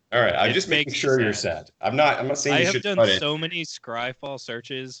sad. All right, I'm It just making makes sure me you're sad. I'm not saying I you have should done cut it. so many Scryfall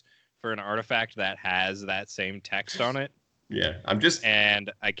searches for an artifact that has that same text on it, Yeah, I'm just. and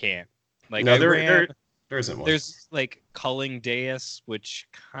I can't. Like, No, I there isn't one. There's like Culling Deus, which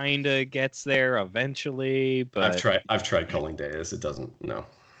kind of gets there eventually, but I've tried Culling Deus. It doesn't. No.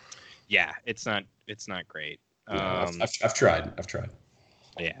 yeah, it's not great. No, I've tried.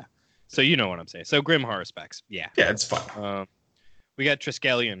 Yeah. So you know what I'm saying. So Grim Horror specs. Yeah. Yeah, it's fine. We got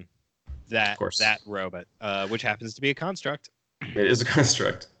Triskelion, that course. that robot, which happens to be a construct. It is a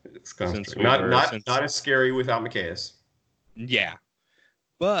construct. It's a construct. Not as scary without Mikaeus. Yeah.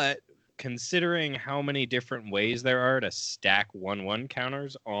 But considering how many different ways there are to stack 1/1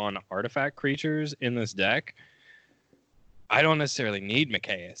 counters on artifact creatures in this deck, I don't necessarily need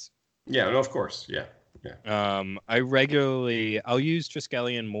Mikaeus. Yeah, no, of course. Yeah. I'll use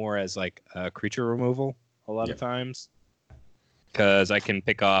Triskelion more as like a creature removal a lot of times, because I can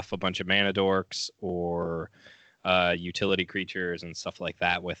pick off a bunch of mana dorks or utility creatures and stuff like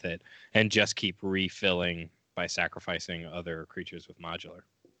that with it, and just keep refilling by sacrificing other creatures with modular.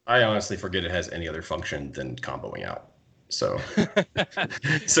 I honestly forget it has any other function than comboing out. So,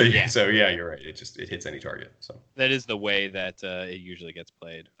 yeah, you're right. It hits any target. So that is the way that it usually gets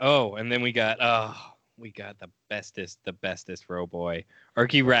played. Oh, and then we got the bestest row boy,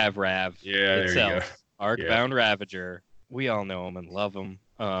 Arky Rav. Yeah, itself, there you go. Arcbound Ravager. We all know him and love him.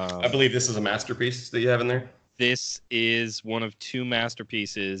 I believe this is a masterpiece that you have in there. This is one of two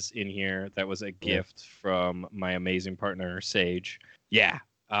masterpieces in here that was a gift from my amazing partner Sage. Yeah,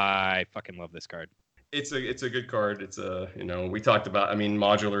 I fucking love this card. It's a good card. It's we talked about. I mean,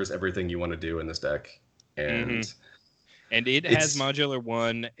 modular is everything you want to do in this deck, and it has modular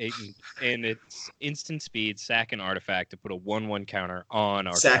 1, and it's instant speed, sack an artifact to put a 1/1 counter on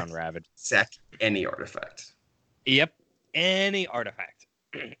Arcbound Ravager. Sack any artifact. Yep, any artifact,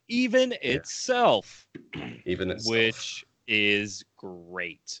 even itself. Even itself, which is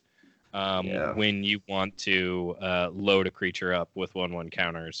great. When you want to load a creature up with 1/1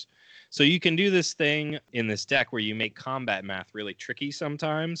 counters. So you can do this thing in this deck where you make combat math really tricky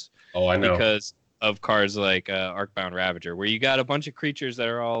sometimes. Oh, I know. Because of cards like Arcbound Ravager, where you got a bunch of creatures that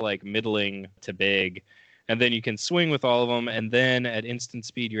are all like middling to big, and then you can swing with all of them, and then at instant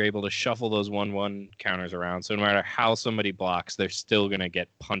speed you're able to shuffle those 1/1 counters around. So no matter how somebody blocks, they're still going to get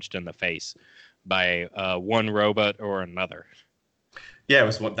punched in the face by one robot or another. Yeah,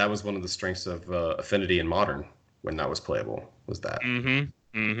 that was one of the strengths of Affinity in Modern when that was playable. Was that?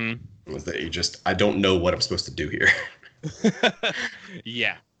 Was that I don't know what I'm supposed to do here.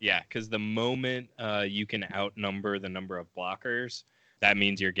 Yeah, because the moment you can outnumber the number of blockers, that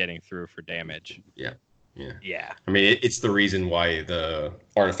means you're getting through for damage. Yeah. I mean, it's the reason why the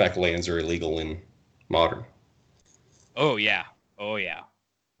artifact lands are illegal in Modern. Oh yeah.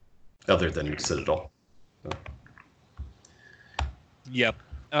 Other than Citadel. So. Yep.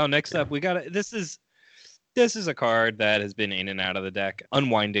 Oh, next up we got this is a card that has been in and out of the deck.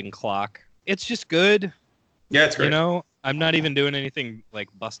 Unwinding Clock. It's just good. Yeah, it's great. I'm not even doing anything like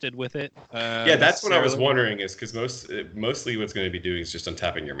busted with it. Yeah, that's what I was wondering, is because mostly what's going to be doing is just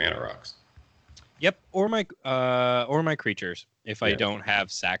untapping your mana rocks. Yep, or my creatures. If I don't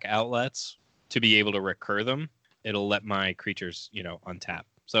have sack outlets to be able to recur them, it'll let my creatures, untap.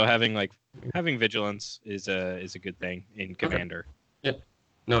 So having vigilance is a good thing in Commander. Yeah.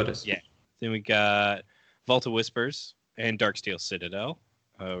 No, it is. Yeah. Then we got Vault of Whispers and Darksteel Citadel.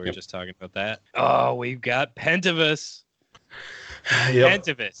 We were just talking about that. Oh, we've got Pentavus.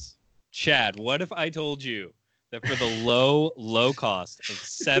 Pentavus. Chad, what if I told you that for the low cost of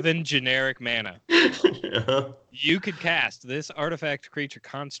 7 generic mana, you could cast this artifact creature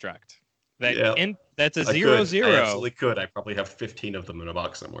construct that's a 0/0. I absolutely could. I probably have 15 of them in a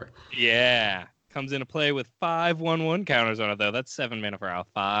box somewhere. Yeah. Comes into play with 5 1/1 counters on it, though. That's 7 mana for our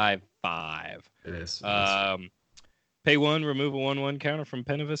 5/5. It is. Pay 1, remove a 1/1 counter from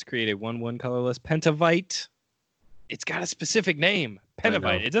Pentavus, create a 1/1 colorless Pentavite. It's got a specific name,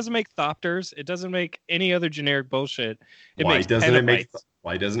 Pentavite. It doesn't make Thopters. It doesn't make any other generic bullshit. Why doesn't it make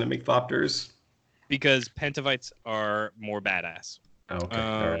Thopters? because Pentavites are more badass.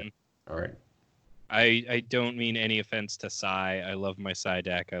 Okay. All right. I don't mean any offense to Psy. I love my Psy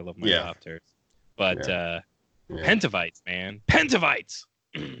deck. I love my Thopters. But Pentavites, man. Pentavites!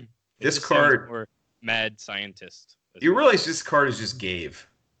 This card... for mad scientist. You realize this card is just Gave.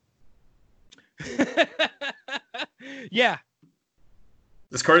 Yeah.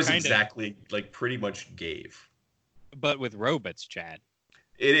 This card is exactly, like, pretty much Gave. But with robots, Chad.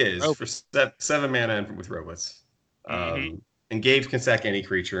 It is. Robots. For 7 mana and with robots. And Gave can sack any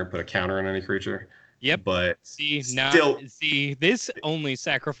creature and put a counter on any creature. Yep. But this only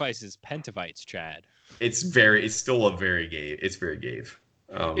sacrifices Pentavites, Chad. It's still a very Gave. It's very Gave.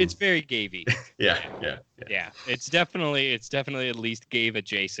 It's very Gavey. Yeah. It's definitely at least Gave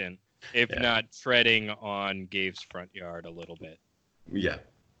adjacent, if not treading on Gave's front yard a little bit. Yeah.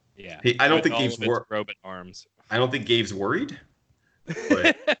 Yeah. I don't think Gave's robot arms. I don't think Gave's worried.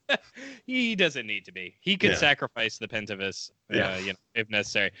 But he doesn't need to be. He could sacrifice the Pentavis, if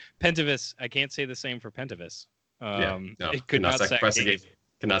necessary. Pentavis, I can't say the same for Pentavis. It could not sacrifice a Gave.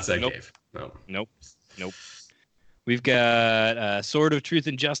 Cannot sack Gave. No. Nope. We've got Sword of Truth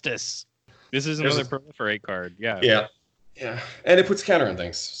and Justice. This is another proliferate card. Yeah. And it puts counter on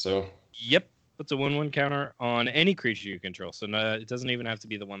things. So. Yep. Puts a 1/1 counter on any creature you control. So it doesn't even have to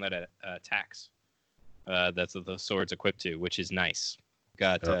be the one that attacks. That's what the sword's equipped to, which is nice.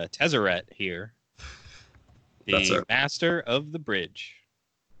 Got Tezzeret here, the master of the bridge.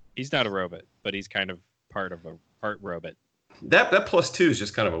 He's not a robot, but he's kind of part robot. That +2 is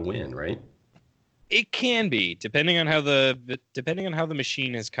just kind of a win, right? It can be, depending on how the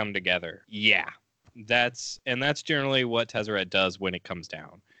machine has come together. Yeah, that's generally what Tezzeret does when it comes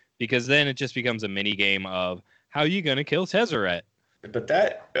down, because then it just becomes a mini game of how you gonna kill Tezzeret. But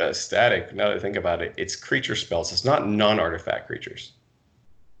that static, now that I think about it, it's creature spells. It's not non-artifact creatures.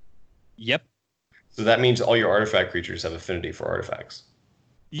 Yep. So that means all your artifact creatures have affinity for artifacts.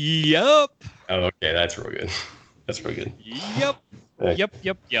 Yep. Oh, okay, that's real good. That's real good. Yep.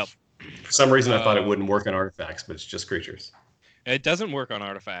 Yep. For some reason, I thought it wouldn't work on artifacts, but it's just creatures. It doesn't work on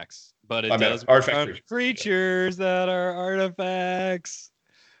artifacts, but it does work on creatures that are artifacts.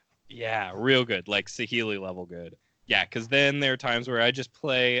 Yeah, real good, like Saheeli level good. Yeah, because then there are times where I just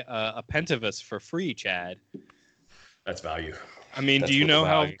play a Pentavis for free, Chad. That's value. I mean, do you know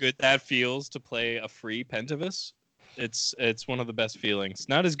how good that feels to play a free Pentavis? It's one of the best feelings.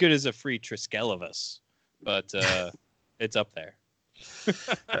 Not as good as a free Triskelivis, but it's up there.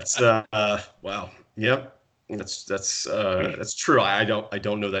 That's wow. Yep. That's true. I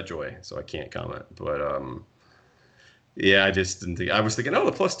don't know that joy, so I can't comment. But yeah, I just didn't think. I was thinking,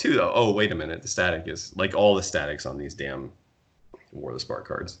 the +2 though. Oh, wait a minute. The static is like all the statics on these damn War of the Spark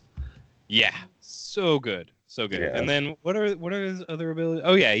cards. Yeah, so good. Yeah. And then what are his other abilities?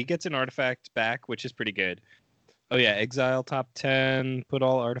 Oh yeah, he gets an artifact back, which is pretty good. Oh yeah, exile top 10, put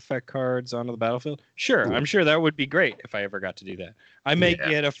all artifact cards onto the battlefield. Sure, I'm sure that would be great if I ever got to do that. I may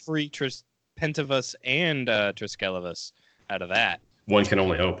get a free Pentavis and Triskelivis out of that. One can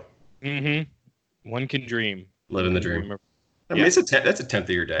only hope. Mm-hmm. One can dream. Live in the dream. I mean, that's a 10th of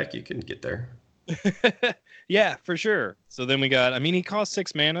your deck. You can get there. Yeah, for sure. So then we got, he costs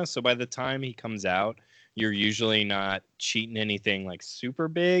 6 mana, so by the time he comes out, you're usually not cheating anything like super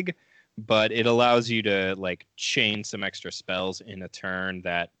big, but it allows you to like chain some extra spells in a turn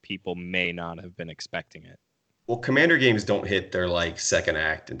that people may not have been expecting it. Well, Commander games don't hit their like second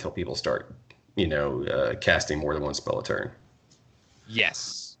act until people start, casting more than one spell a turn.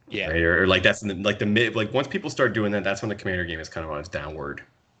 Yes. Yeah. Right? Or like that's the mid. Like once people start doing that, that's when the Commander game is kind of on its downward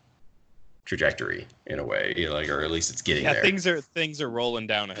trajectory in a way, or at least it's getting there. Things are rolling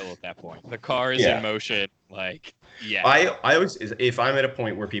down a hill at that point. The car is in motion. Like, yeah. I always, if I'm at a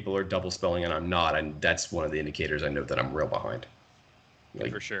point where people are double spelling and I'm not, and that's one of the indicators I know that I'm real behind.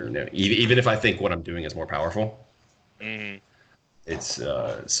 Like, for sure. Even if I think what I'm doing is more powerful. Mm-hmm. It's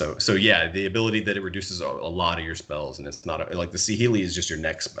so yeah, the ability that it reduces a lot of your spells, and it's not like the Saheeli is just your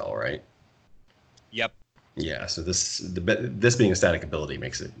next spell, right? Yep. Yeah, so this being a static ability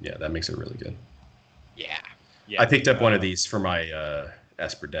makes it really good. Yeah. I picked up one of these for my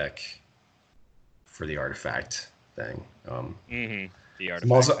Esper deck for the artifact thing. The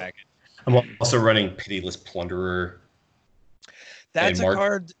artifact package. I'm also running Pitiless Plunderer. That's a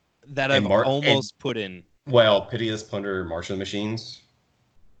card that I've almost put in. Well, Pitiless Plunderer, March of the Machines,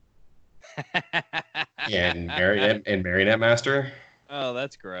 and Marionette Master. Oh,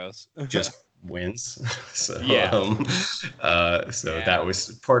 that's gross. Just wins. So yeah. That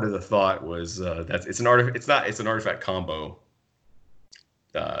was part of the thought was that it's an artifact combo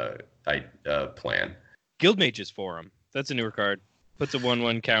plan. Guildmage's Forum. That's a newer card. Puts a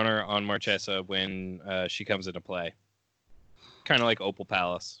 1/1 counter on Marchesa when she comes into play. Kind of like Opal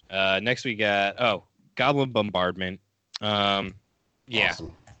Palace. Next we got Goblin Bombardment. Yeah,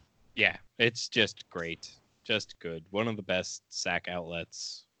 Awesome. yeah, it's just great, just good. One of the best sack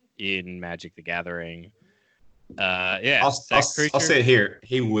outlets in Magic the Gathering. Yeah, I'll creature. say it here.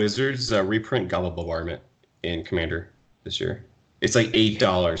 Hey, Wizards, reprint Goblin Bombardment in Commander this year. It's like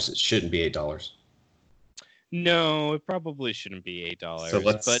 $8. It shouldn't be $8. No, it probably shouldn't be $8. So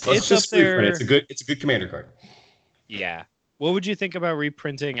let's it's just up there. reprint. It's a good Commander card. Yeah. What would you think about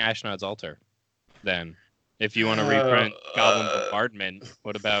reprinting Ashnod's Altar then? If you want to reprint Goblin Bombardment,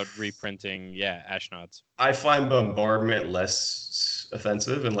 what about reprinting, Ashnod's? I find Bombardment less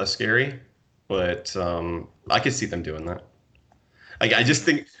offensive and less scary, but I could see them doing that. Like, I just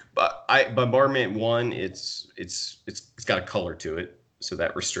think, Bombardment 1, it's got a color to it, so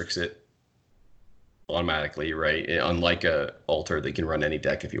that restricts it automatically, right? Unlike a Altar, they can run any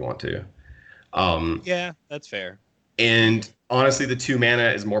deck if you want to. Yeah, that's fair. And honestly, the 2 mana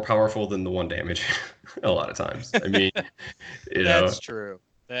is more powerful than the 1 damage a lot of times. I mean, That's true.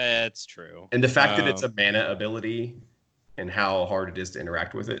 That's true. And the fact that it's a mana ability and how hard it is to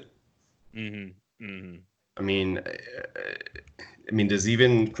interact with it. Mm-hmm. Mm-hmm. I mean, does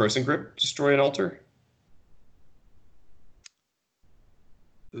even Crossing Grip destroy an Altar?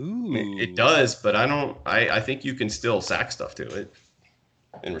 Ooh. I mean, it does, but I think you can still sack stuff to it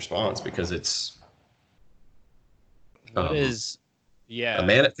in response because it's a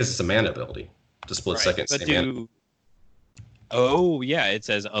mana, because it's a mana ability to split second. But it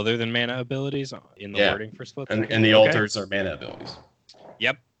says other than mana abilities in the wording for split second. And the altars are mana abilities.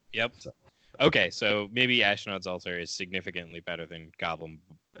 Yep. Okay, so maybe Ashnod's Altar is significantly better than Goblin.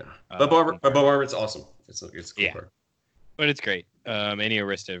 But Bombardment's awesome. It's a cool card. But it's great. Any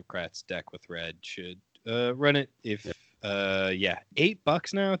Aristocrats deck with red should run it. If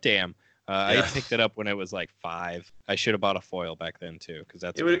 $8 now. Damn. I picked it up when it was like $5. I should have bought a foil back then too, because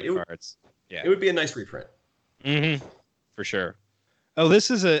that's one of the cards. Yeah, it would be a nice reprint. Mm-hmm. For sure. Oh, this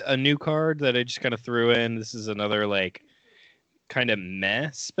is a new card that I just kind of threw in. This is another like kind of meh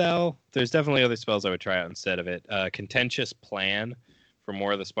spell. There's definitely other spells I would try out instead of it. Contentious Plan for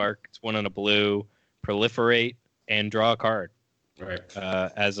more of the spark. It's 1 and a blue. Proliferate and draw a card. Right.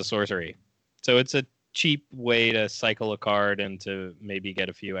 As a sorcery. So it's a cheap way to cycle a card and to maybe get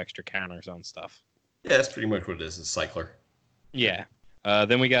a few extra counters on stuff. Yeah, that's pretty much what it is. A cycler. Yeah.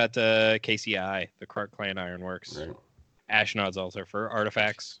 Then we got KCI, the Krark Clan Ironworks. Right. Ashnod's Altar for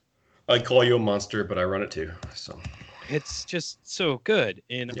artifacts. I call you a monster, but I run it too. So it's just so good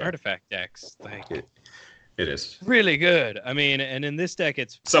in artifact decks. Like it is really good. I mean, and in this deck,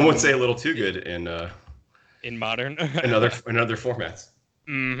 it's some would say a little too good in modern in other formats.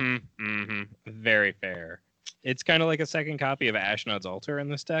 Very fair. It's kind of like a second copy of Ashnod's Altar in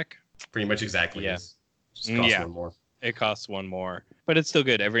this deck. Pretty much exactly. Yeah. Just costs 1 more. It costs 1 more, but it's still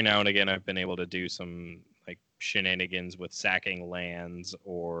good. Every now and again, I've been able to do some like shenanigans with sacking lands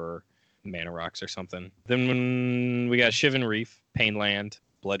or mana rocks or something. Then when we got Shivan Reef, Painland,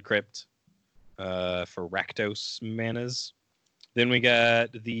 Blood Crypt for Rakdos manas. Then we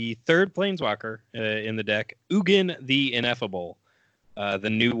got the 3rd Planeswalker in the deck, Ugin the Ineffable. The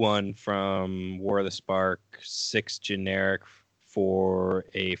new one from War of the Spark, 6 generic for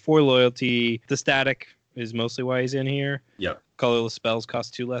a 4 loyalty. The static is mostly why he's in here. Yep. Colorless spells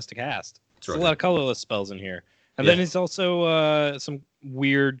cost 2 less to cast. There's right. a lot of colorless spells in here. And then it's also some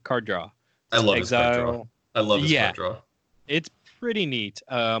weird card draw. I love this card draw. Card draw. It's pretty neat.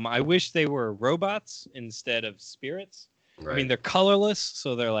 I wish they were robots instead of spirits. Right. I mean, they're colorless,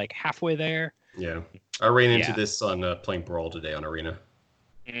 so they're like halfway there. Yeah. I ran into this on playing Brawl today on Arena.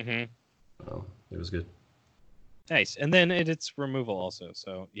 Mm-hmm. Oh, it was good. Nice. And then it's removal also,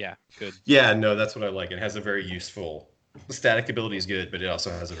 so yeah, good. Yeah, no, that's what I like. It has a very useful... The static ability is good, but it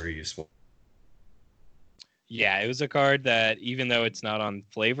also has a very useful... Yeah, it was a card that, even though it's not on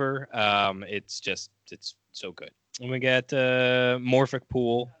flavor, it's so good. And we got Morphic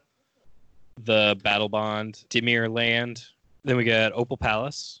Pool, the Battle Bond, Dimir Land. Then we got Opal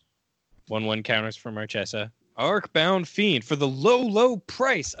Palace, 1/1 counters for Marchesa. Arcbound Fiend for the low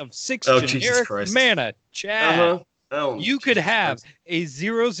price of 6 generic mana. Chad, you could have a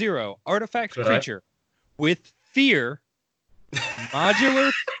 0/0 artifact creature with fear,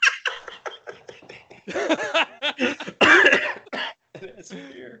 modular. It's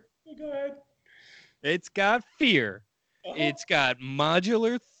fear. Go ahead. It's got fear. It's got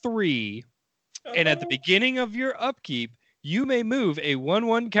modular 3. And at the beginning of your upkeep, you may move a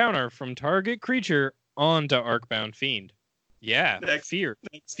 1/1 counter from target creature onto Arcbound Fiend. Yeah, fear.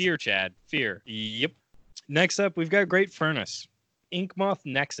 Fear, Chad. Fear. Yep. Next up, we've got Great Furnace. Inkmoth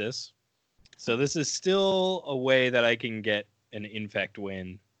Nexus. So this is still a way that I can get an Infect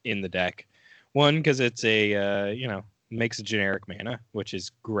win in the deck. One, because it's a, makes a generic mana, which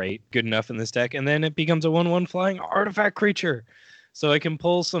is great. Good enough in this deck. And then it becomes a 1/1 flying artifact creature. So I can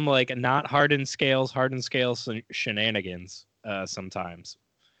pull some, like, not hardened scales shenanigans sometimes,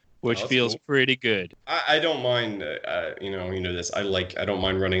 which feels cool. pretty good. I don't mind, this. I don't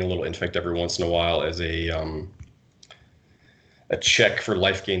mind running a little Infect every once in a while as a check for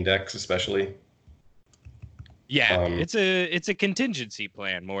life gain decks, especially. Yeah, it's a contingency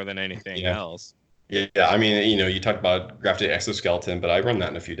plan more than anything else. Yeah, I mean, you talked about Grafted Exoskeleton, but I run that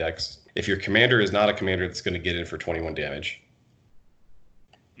in a few decks. If your commander is not a commander that's going to get in for 21 damage,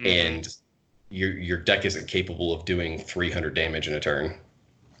 and your deck isn't capable of doing 300 damage in a turn,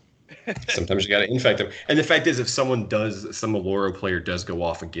 sometimes you got to Infect them. And the fact is, if some Oloro player does go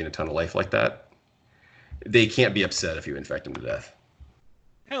off and gain a ton of life like that, they can't be upset if you Infect them to death.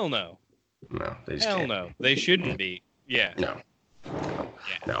 Hell no. No, they just Hell can't. no. They shouldn't be. Yeah. No.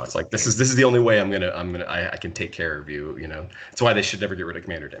 No, it's like this is the only way I can take care of you. That's why they should never get rid of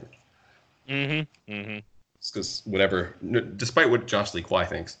commander damage. It's because whatever, despite what Josh Lee Kwai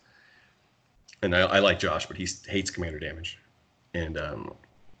thinks, and I like Josh, but he hates commander damage, and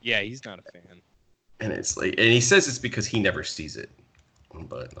yeah, he's not a fan. And it's like, and he says it's because he never sees it,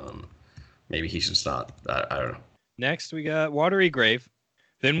 but maybe he's just not. I don't know. Next, we got Watery Grave.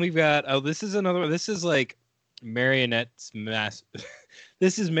 Then we've got this is another. This is like Marionette's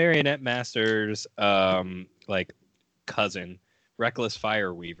This is Marionette Master's like cousin, Reckless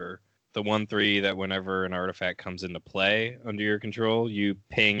Fireweaver, the 1/3 that whenever an artifact comes into play under your control, you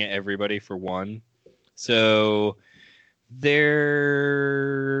ping everybody for 1. So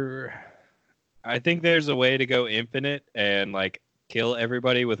I think there's a way to go infinite and like kill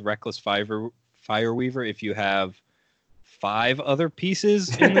everybody with Reckless Fireweaver if you have 5 other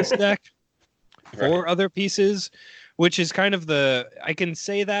pieces in this deck. 4 other pieces, which is kind of I can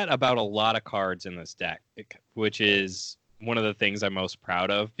say that about a lot of cards in this deck, which is one of the things I'm most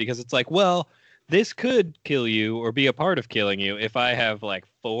proud of, because it's like, well, this could kill you or be a part of killing you if I have like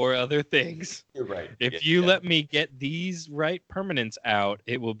 4 other things. You're right. If you let me get these right permanents out,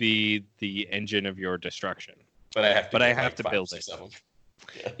 it will be the engine of your destruction. But I have to build it.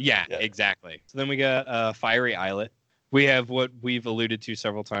 Yeah, exactly. So then we got Fiery Islet. We have what we've alluded to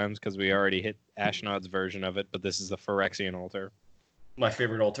several times because we already hit Ashnod's version of it, but this is the Phyrexian Altar. My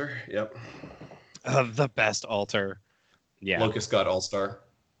favorite altar. Yep. The best altar. Yeah. Locust God All-Star.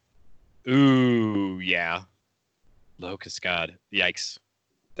 Ooh, yeah. Locust God. Yikes.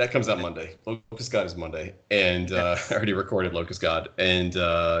 That comes out Monday. Locust God is Monday. And I already recorded Locust God. And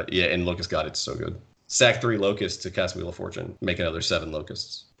and Locust God, it's so good. Sack 3 Locusts to cast Wheel of Fortune. Make another 7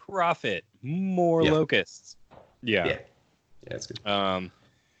 Locusts. Profit. More Locusts. Yeah, it's good.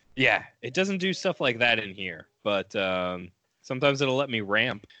 Yeah, it doesn't do stuff like that in here, but sometimes it'll let me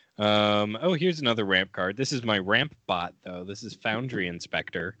ramp. Here's another ramp card. This is my ramp bot, though. This is Foundry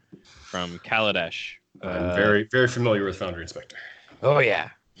Inspector from Kaladesh. I'm very, very familiar with Foundry Inspector. Oh,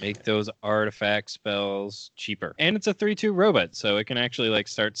 yeah. Make those artifact spells cheaper. And it's a 3/2 robot, so it can actually like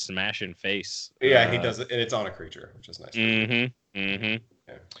start smashing face. Yeah, he does it, and it's on a creature, which is nice. Yeah.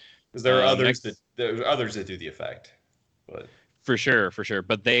 Because there are others that do the effect, but for sure.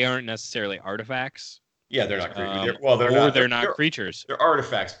 But they aren't necessarily artifacts. Yeah, they're not creatures. They're not creatures. They're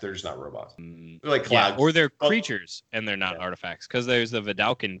artifacts, but they're just not robots. They're like clouds. Or they're creatures and they're not artifacts. Because there's the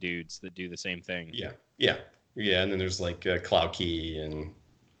Vidalcan dudes that do the same thing. Yeah. And then there's like Cloud Key and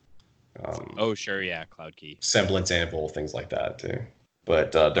Cloud Key, Semblance Anvil, things like that too.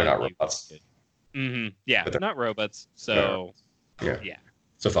 But they're not robots. Yeah, but not robots. So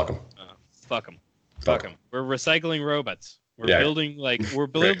So fuck them. Fuck them. We're recycling robots. We're building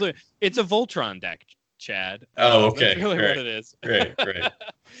It's a Voltron deck, Chad. Oh, okay. That's really what it is. Great.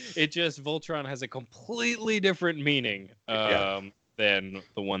 It just Voltron has a completely different meaning than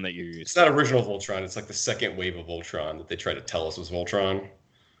the one that you're used to. It's not original Voltron. It's like the second wave of Voltron that they tried to tell us was Voltron.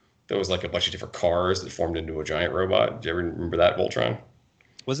 There was like a bunch of different cars that formed into a giant robot. Do you ever remember that Voltron?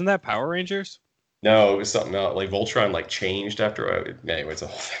 Wasn't that Power Rangers? No, it was something else. Like Voltron changed after. Anyway, it's a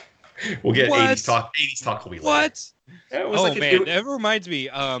whole thing. We'll get 80s talk. 80s talk will be later. What? Yeah, that reminds me.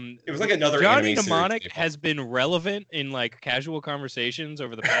 It was like another Johnny Mnemonic has been relevant in like casual conversations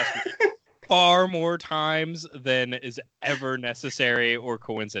over the past far more times than is ever necessary or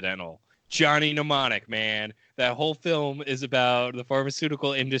coincidental. Johnny Mnemonic, man. That whole film is about the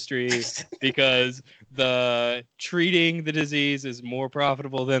pharmaceutical industry because the treating the disease is more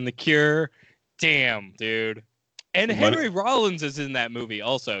profitable than the cure. Damn, dude. And Henry Rollins is in that movie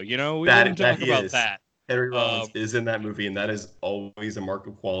also. We didn't talk about that. Henry Rollins is in that movie, and that is always a mark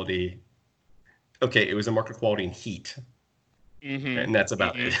of quality. Okay, it was a mark of quality in Heat, and that's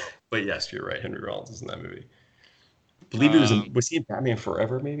about it. But yes, you're right. Henry Rollins is in that movie. I believe he was he in Batman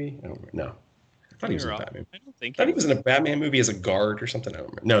Forever? Maybe I don't remember. No, I thought he was in Batman. I don't think I thought he was in a Batman movie as a guard or something. I don't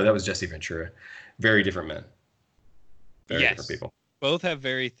remember. No, that was Jesse Ventura. Very different men. Very different people. Both have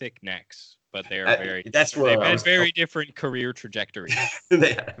very thick necks, but they are very. That's where they've had very different career trajectories.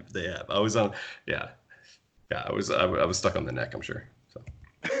 They have. I was on. Yeah. I was stuck on the neck. I'm sure. So.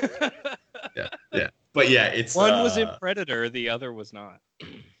 Yeah. But yeah, it's one was in Predator, the other was not.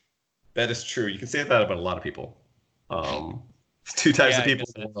 That is true. You can say that about a lot of people. Two types of people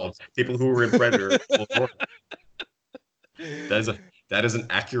in the world: people who were in Predator. That is an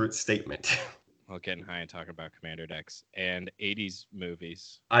accurate statement. Well, getting high and talking about Commander Decks and 80s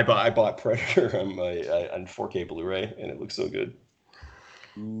movies. I bought Predator on 4K Blu-ray, and it looks so good.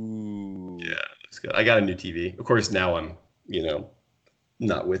 Ooh. Yeah, it's good. I got a new TV. Of course, now I'm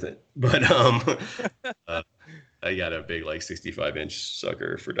not with it, but I got a big 65-inch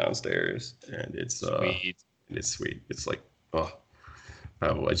sucker for downstairs, and it's sweet. It's sweet. It's like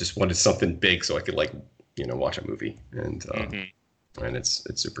I just wanted something big so I could watch a movie, and it's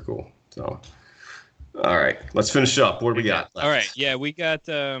super cool. So. All right, let's finish up. What do we got left? All right, yeah, we got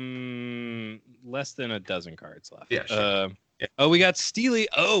less than a dozen cards left. Yeah, sure. Oh, we got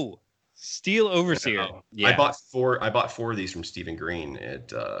Steel Overseer. Yeah. I bought four of these from Stephen Green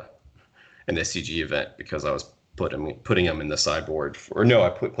at an SCG event because I was putting them in the sideboard. I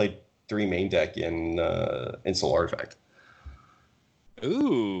played 3 main deck in Soul Artifact.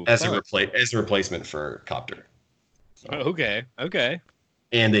 Ooh, as a replacement for Copter. So. Okay.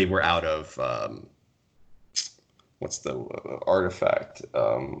 And they were out of what's the artifact?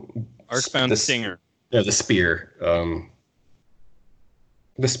 Arcbound Stinger. No, the spear.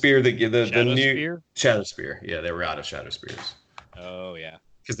 The spear that the new Spear? Shadow Spear. Yeah, they were out of Shadow Spears. Oh yeah.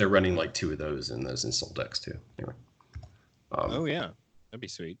 Because they're running 2 of those in Soul decks too. Anyway. Oh yeah, that'd be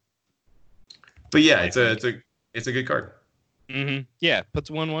sweet. But yeah, it's a good card. Mm-hmm. Yeah,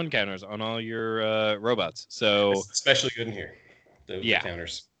 puts 1/1 counters on all your robots. So it's especially good in here. The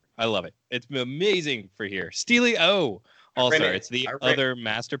counters. I love it. It's amazing for here. Steely O. Also, it's the other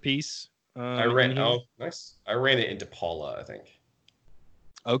masterpiece. Nice. I ran it into Paula, I think.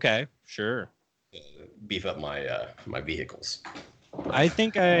 Okay, sure. Beef up my vehicles. I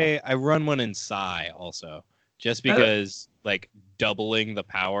think I run one in Psi also, just because doubling the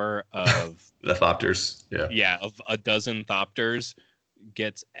power of the Thopters. Yeah, of a dozen Thopters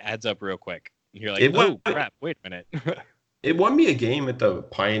adds up real quick. You're like, crap! Wait a minute. It won me a game at the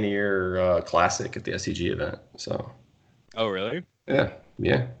Pioneer Classic at the SCG event. So. Oh really? Yeah.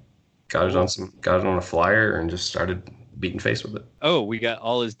 Got it on a flyer and just started beating face with it. Oh, we got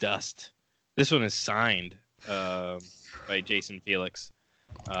All Is Dust. This one is signed by Jason Felix.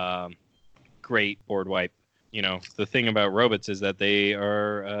 Great board wipe. The thing about robots is that they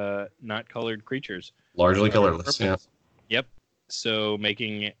are not colored creatures. Largely colorless. Yeah. Yep. So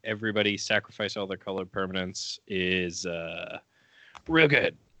making everybody sacrifice all their colored permanents is real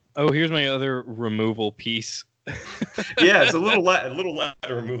good. Oh, here's my other removal piece. Yeah, it's a little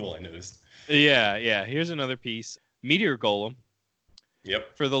lighter removal, I noticed. Yeah. Here's another piece. Meteor Golem.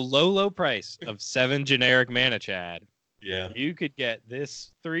 Yep. For the low price of 7 generic mana, Chad. Yeah. You could get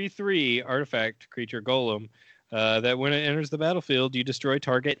this 3/3 artifact creature golem that when it enters the battlefield, you destroy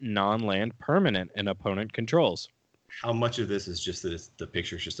target non-land permanent an opponent controls. How much of this is just the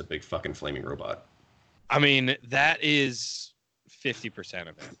picture's just a big fucking flaming robot? I mean, that is 50%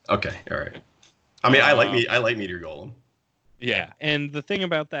 of it. Okay, all right. I mean, I like Meteor Golem. Yeah, and the thing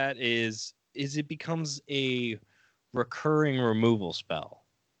about that is it becomes a recurring removal spell.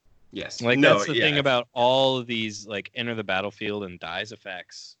 Yes. That's the thing about all of these enter the battlefield and dies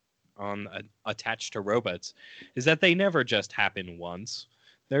effects attached to robots is that they never just happen once.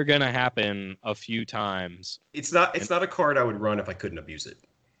 They're gonna happen a few times. It's not a card I would run if I couldn't abuse it.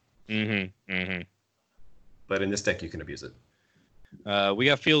 Mm-hmm. But in this deck you can abuse it. We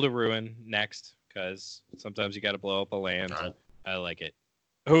got Field of Ruin next, because sometimes you gotta blow up a land. I like it.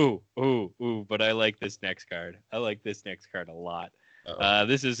 Ooh, but I like this next card. I like this next card a lot.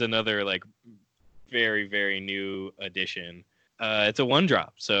 This is another very, very new addition. It's a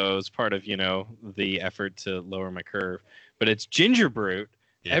 1-drop, so it's part of the effort to lower my curve. But it's Ginger Brute.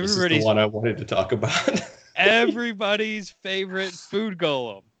 Yeah, this is the one I wanted to talk about. Everybody's favorite food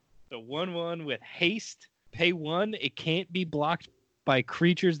golem. The 1/1 with haste. Pay 1. It can't be blocked by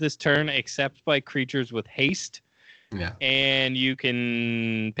creatures this turn except by creatures with haste. Yeah. And you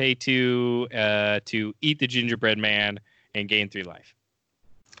can pay 2 to eat the gingerbread man and gain 3 life.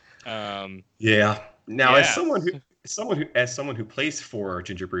 Yeah. Now, Yeah. as someone who plays for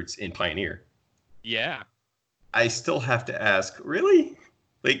Ginger Brutes in Pioneer, Yeah. I still have to ask, really?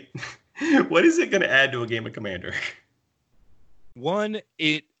 Like, what is it going to add to a game of Commander? One,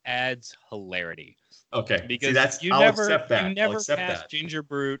 it adds hilarity. Okay, see, Because I'll accept that. you I'll never accept cast that. Ginger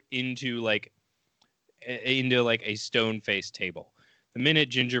Brute into like a stone faced table. The minute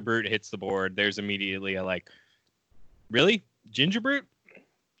Ginger Brute hits the board, there's immediately a like, really? Ginger Brute?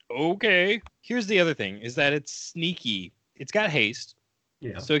 Okay. Here's the other thing is that it's sneaky. It's got haste,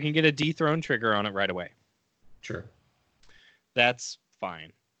 Yeah, so it can get a dethrone trigger on it right away. sure. That's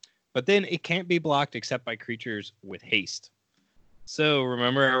fine. But then it can't be blocked except by creatures with haste. So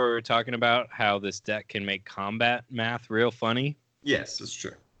remember how we were talking about how this deck can make combat math real funny? Yes, that's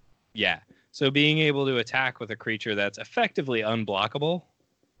true. Yeah. So being able to attack with a creature that's effectively unblockable.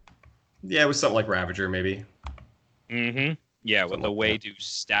 Yeah, it was something like Ravager, maybe. Mm-hmm. Yeah, with Something a like way that. to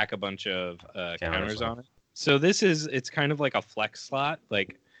stack a bunch of counters on on it. So it's kind of like a flex slot.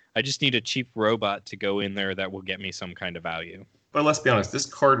 Like I just need a cheap robot to go in there that will get me some kind of value. But let's be honest, this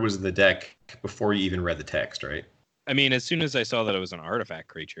card was in the deck before you even read the text, right? I mean, as soon as I saw that it was an artifact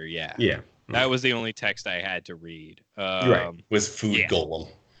creature, yeah. Yeah. That was the only text I had to read. Right. Was Food yeah. Golem.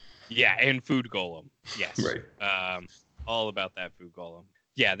 Yeah, and Food Golem. Yes. Right. All about that Food Golem.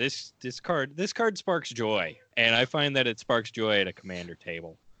 Yeah, this card sparks joy, and I find that it sparks joy at a commander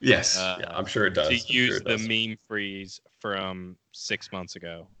table. Yes. Yeah, I'm sure it does. To use the meme freeze from 6 months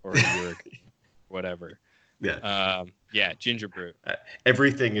ago or a year ago, whatever. Yeah. Yeah, Ginger Brute.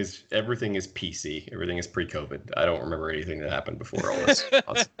 Everything is PC. Everything is pre-COVID. I don't remember anything that happened before all this.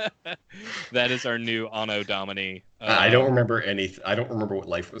 That is our new Anno Domini. I don't remember anything. I don't remember what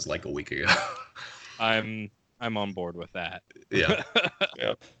life was like a week ago. I'm on board with that. Yeah.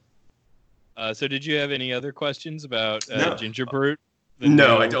 Yeah. So did you have any other questions about No. Ginger Brute?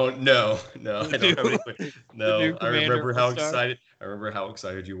 No, I don't. No, I don't have any. No, I Commander remember how All-Star? excited. I remember how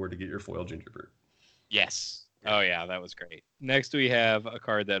excited you were to get your foil Ginger Brute. Yes. Oh yeah, that was great. Next we have a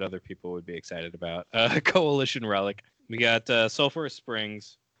card that other people would be excited about. Coalition Relic. We got Sulphurous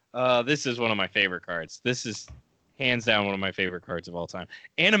Springs. This is one of my favorite cards. This is hands down one of my favorite cards of all time.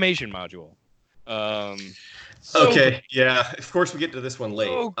 Animation Module. Okay, yeah. Of course, we get to this one late.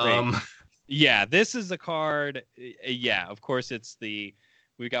 So great. Yeah, this is the card. Yeah, of course we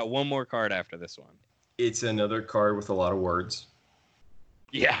got one more card after this one. It's another card with a lot of words.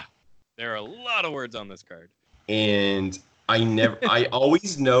 Yeah, there are a lot of words on this card. And I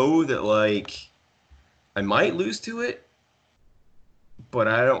always know that, like, I might lose to it, but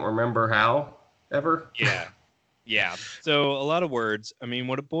I don't remember how, ever. Yeah. So a lot of words. I mean,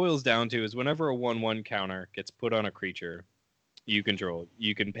 what it boils down to is whenever a 1/1 counter gets put on a creature you control,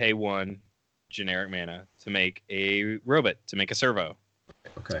 you can pay 1 generic mana to make a robot, to make a servo.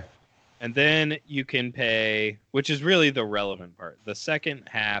 Okay. And then you can pay, which is really the relevant part. The second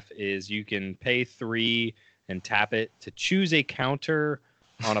half is you can pay 3 and tap it to choose a counter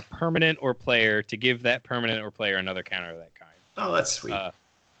on a permanent or player to give that permanent or player another counter of that kind. Oh, that's sweet.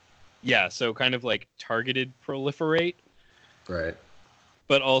 Yeah, so kind of like targeted proliferate. Right.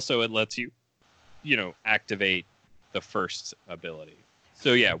 But also it lets you, activate the first ability.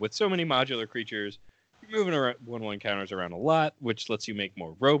 So yeah, with so many modular creatures, you're moving around 1/1 counters around a lot, which lets you make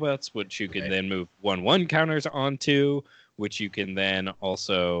more robots, which you can then move 1/1 counters onto, which you can then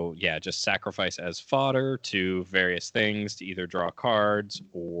also, just sacrifice as fodder to various things to either draw cards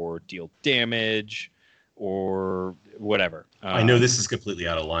or deal damage or whatever. I know this is completely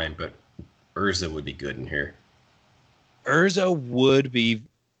out of line, but Urza would be good in here. Urza would be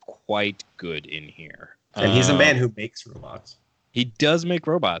quite good in here. And he's a man who makes robots. He does make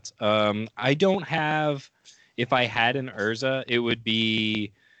robots. I don't have. If I had an Urza, it would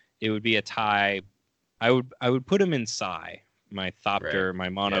be a tie. I would put him in Psy. My Thopter, Right. my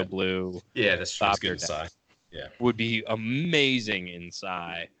mono blue. Yeah, that's true. It's good Thopter inside. deck Yeah. would be amazing in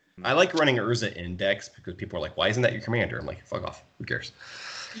Psy. I like running Urza index because people are like, why isn't that your commander? I'm like, fuck off. Who cares?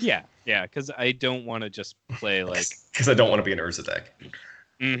 Yeah, because I don't want to just play like. Because I don't want to be an Urza deck.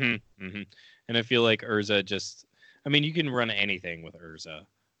 And I feel like Urza just. I mean, you can run anything with Urza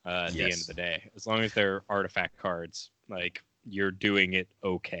at the end of the day, as long as they're artifact cards. Like you're doing it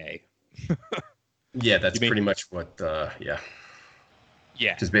okay. Yeah, that's pretty much what. Yeah.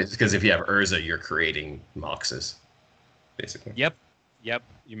 Yeah. Just because if you have Urza, you're creating Moxes, basically. Yep.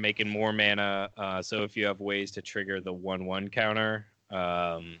 You're making more mana. So if you have ways to trigger the 1/1 counter,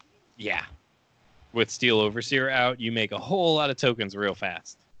 with Steel Overseer out, you make a whole lot of tokens real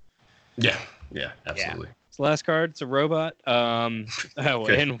fast. Yeah, absolutely. So last card, it's a robot. Good.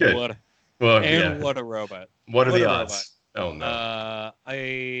 What a robot. What are the odds? Oh no.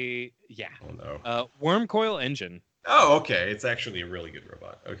 Yeah. Oh no. Worm coil engine. Oh, okay. It's actually a really good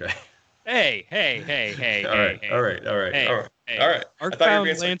robot. Okay. Hey, hey, hey, hey, All right. hey, hey, All right. All right. hey, All right. All hey. right. I thought you were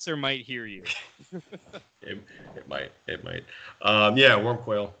being Arcbound Lancer might hear you. it, it might. It might. Yeah, Worm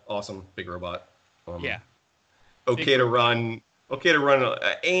Coil. Awesome. Big robot. Um, Yeah, big okay to robot. run. Okay to run,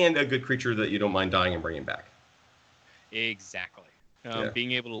 and a good creature that you don't mind dying and bringing back. Exactly. Yeah.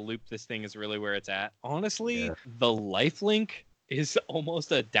 Being able to loop this thing is really where it's at. Honestly, Yeah. the lifelink is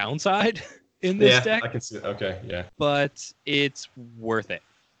almost a downside in this Yeah, deck, I can see it. Okay. Yeah. but it's worth it.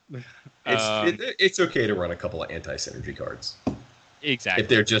 It's okay to run a couple of anti-synergy cards Exactly. if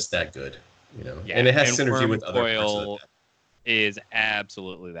they're just that good, Yeah, And it has and synergy Worm with other parts of the Coil deck. is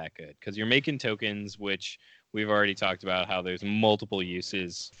absolutely that good because you're making tokens, which we've already talked about how there's multiple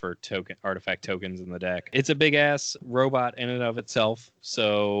uses for token artifact tokens in the deck. It's a big ass robot in and of itself,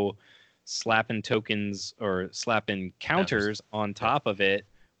 so slapping tokens or slapping counters on top of it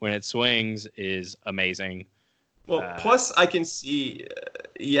when it swings is amazing. Well, plus I can see,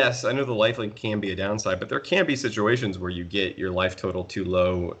 yes, I know the lifelink can be a downside, but there can be situations where you get your life total too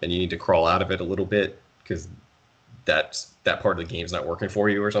low and you need to crawl out of it a little bit because that part of the game's not working for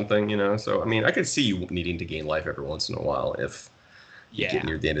you or something. So I mean, I could see you needing to gain life every once in a while if you get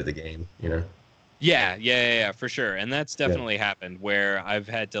near the end of the game. Yeah, for sure. And that's Yeah. definitely happened where I've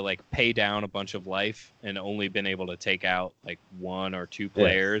had to like pay down a bunch of life and only been able to take out like one or two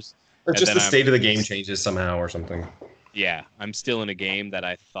players. Or And just then the state of the game changes somehow or something. Yeah, I'm still in a game that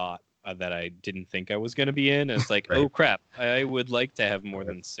I thought that I didn't think I was going to be in. And it's like, Right. oh crap, I would like to have more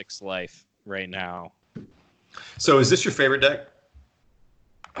than 6 life right now. So is this your favorite deck?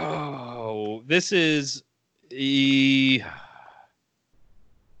 Oh, this is It's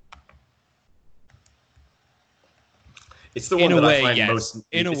the one that I find most.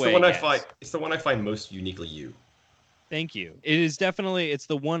 In a It's way, the one I yes. find. It's the one I find most uniquely you. Thank you. It is definitely, it's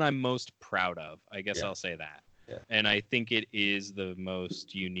the one I'm most proud of. I guess Yeah. I'll say that. Yeah. And I think it is the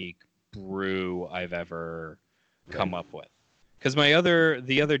most unique brew I've ever come up with. Because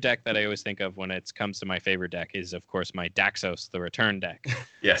the other deck that I always think of when it comes to my favorite deck is, of course, my Daxos, the return deck.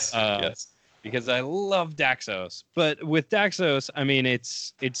 Yes. Yes. Because I love Daxos. But with Daxos, I mean,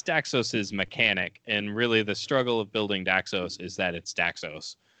 it's Daxos's mechanic. And really the struggle of building Daxos is that it's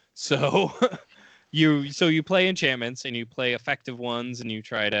Daxos. So you play enchantments and you play effective ones and you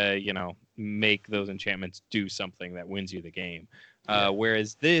try to, make those enchantments do something that wins you the game.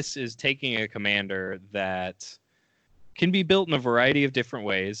 Whereas this is taking a commander that can be built in a variety of different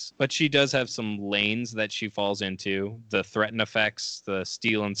ways, but she does have some lanes that she falls into. The threaten effects, the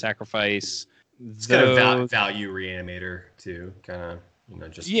steal and sacrifice. It's kind of value reanimator too, kind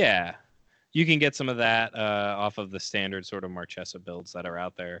of, just. Yeah. You can get some of that off of the standard sort of Marchesa builds that are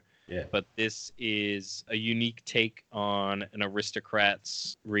out there. Yeah. But this is a unique take on an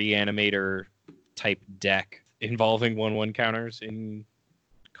aristocrat's reanimator type deck involving 1/1 counters in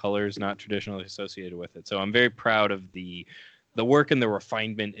colors not traditionally associated with it. So I'm very proud of the work and the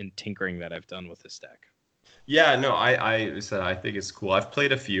refinement and tinkering that I've done with this deck. Yeah, no, I said I think it's cool. I've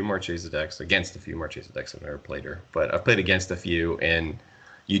played a few Marchesa decks against a few Marchesa decks. I've never played her, but I've played against a few, and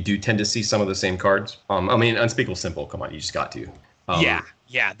you do tend to see some of the same cards. I mean, Unspeakable Simple. Come on, you just got to.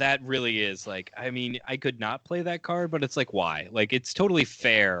 Yeah, that really is like. I mean, I could not play that card, but it's like, why? Like, it's totally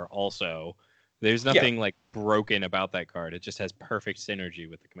fair. Also, there's nothing like broken about that card. It just has perfect synergy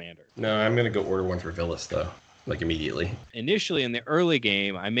with the commander. No, I'm gonna go order one for Villas though, like immediately. Initially, in the early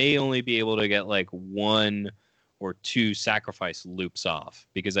game, I may only be able to get like 1 or 2 sacrifice loops off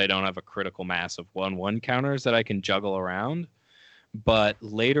because I don't have a critical mass of 1/1 counters that I can juggle around. But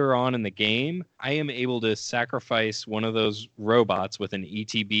later on in the game, I am able to sacrifice one of those robots with an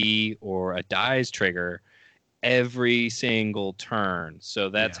ETB or a dies trigger every single turn. So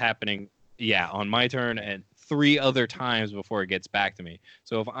that's happening, on my turn and 3 other times before it gets back to me.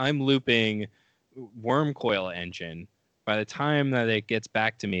 So if I'm looping Worm Coil Engine, by the time that it gets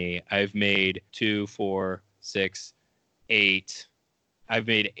back to me, I've made 2, 4, 6, 8. I've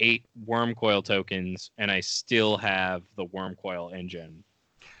made 8 Worm Coil tokens, and I still have the Worm Coil Engine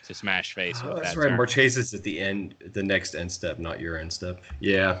to smash face with. That's that right. turn. Marchesa's at the end, the next end step, not your end step.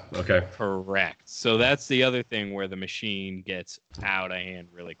 Yeah. Okay. Correct. So that's the other thing where the machine gets out of hand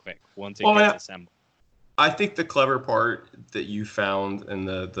really quick once it gets assembled. I think the clever part that you found and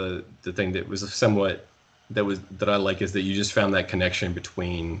the thing that was somewhat that I like is that you just found that connection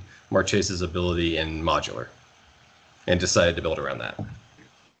between Marchesa's ability and modular, and decided to build around that.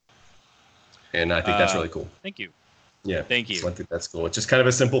 And I think that's really cool. Thank you. Yeah. Thank you. So I think that's cool. It's just kind of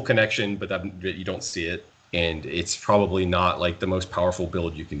a simple connection, but that you don't see it, and it's probably not like the most powerful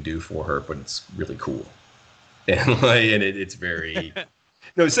build you can do for her, but it's really cool. and it's very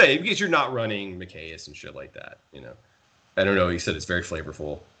no say because you're not running Micaeus and shit like that. I don't know. He said it's very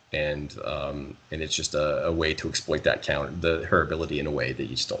flavorful, and it's just a way to exploit that her ability in a way that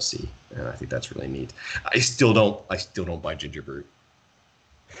you just don't see, and I think that's really neat. I still don't buy Ginger Brute.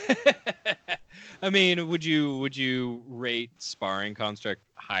 I mean, would you rate Sparring Construct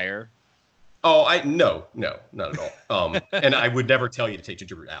higher? Oh, no, not at all. And I would never tell you to take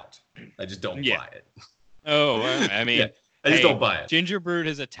Ginger Brute out. I just don't buy it. Oh, I mean, yeah, I just don't buy it. Ginger Brute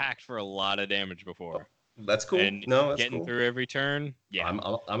has attacked for a lot of damage before. That's cool. And that's getting cool. through every turn. Yeah,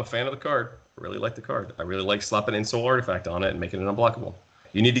 I'm a fan of the card. I really like the card. I really like slapping an Soul Artifact on it and making it unblockable.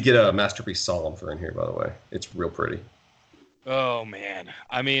 You need to get a Masterpiece Solemn for in here, by the way. It's real pretty. Oh man,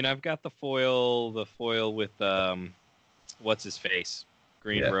 I mean, I've got the foil with what's his face,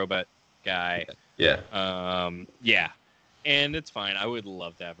 green robot guy. Yeah. Yeah, and it's fine. I would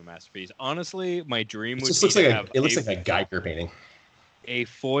love to have a Masterpiece. Honestly, my dream would looks like a Geiger painting. A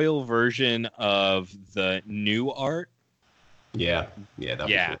foil version of the new art. Yeah.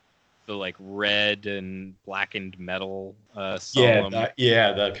 Yeah. The like red and blackened metal Solemn.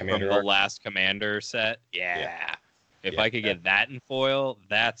 The Commander from the art. last Commander set. Yeah. If I could get that in foil,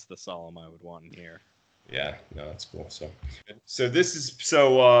 that's the Solemn I would want in here. Yeah, no, that's cool. I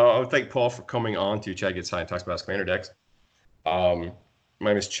would thank Paul for coming on to Chad Gets High and talks about his Commander decks. My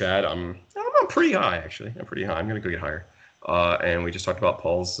name is Chad. I'm pretty high actually. I'm pretty high. I'm gonna go get higher. And we just talked about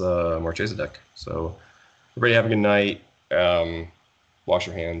Paul's Marchesa deck. So everybody have a good night. Wash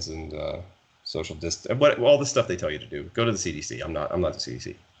your hands and social distance. All the stuff they tell you to do. Go to the CDC. I'm not the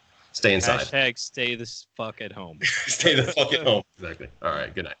CDC. Stay inside. # stay the fuck at home. Stay the fuck at home. Exactly. All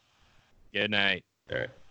right. Good night. Good night. All right.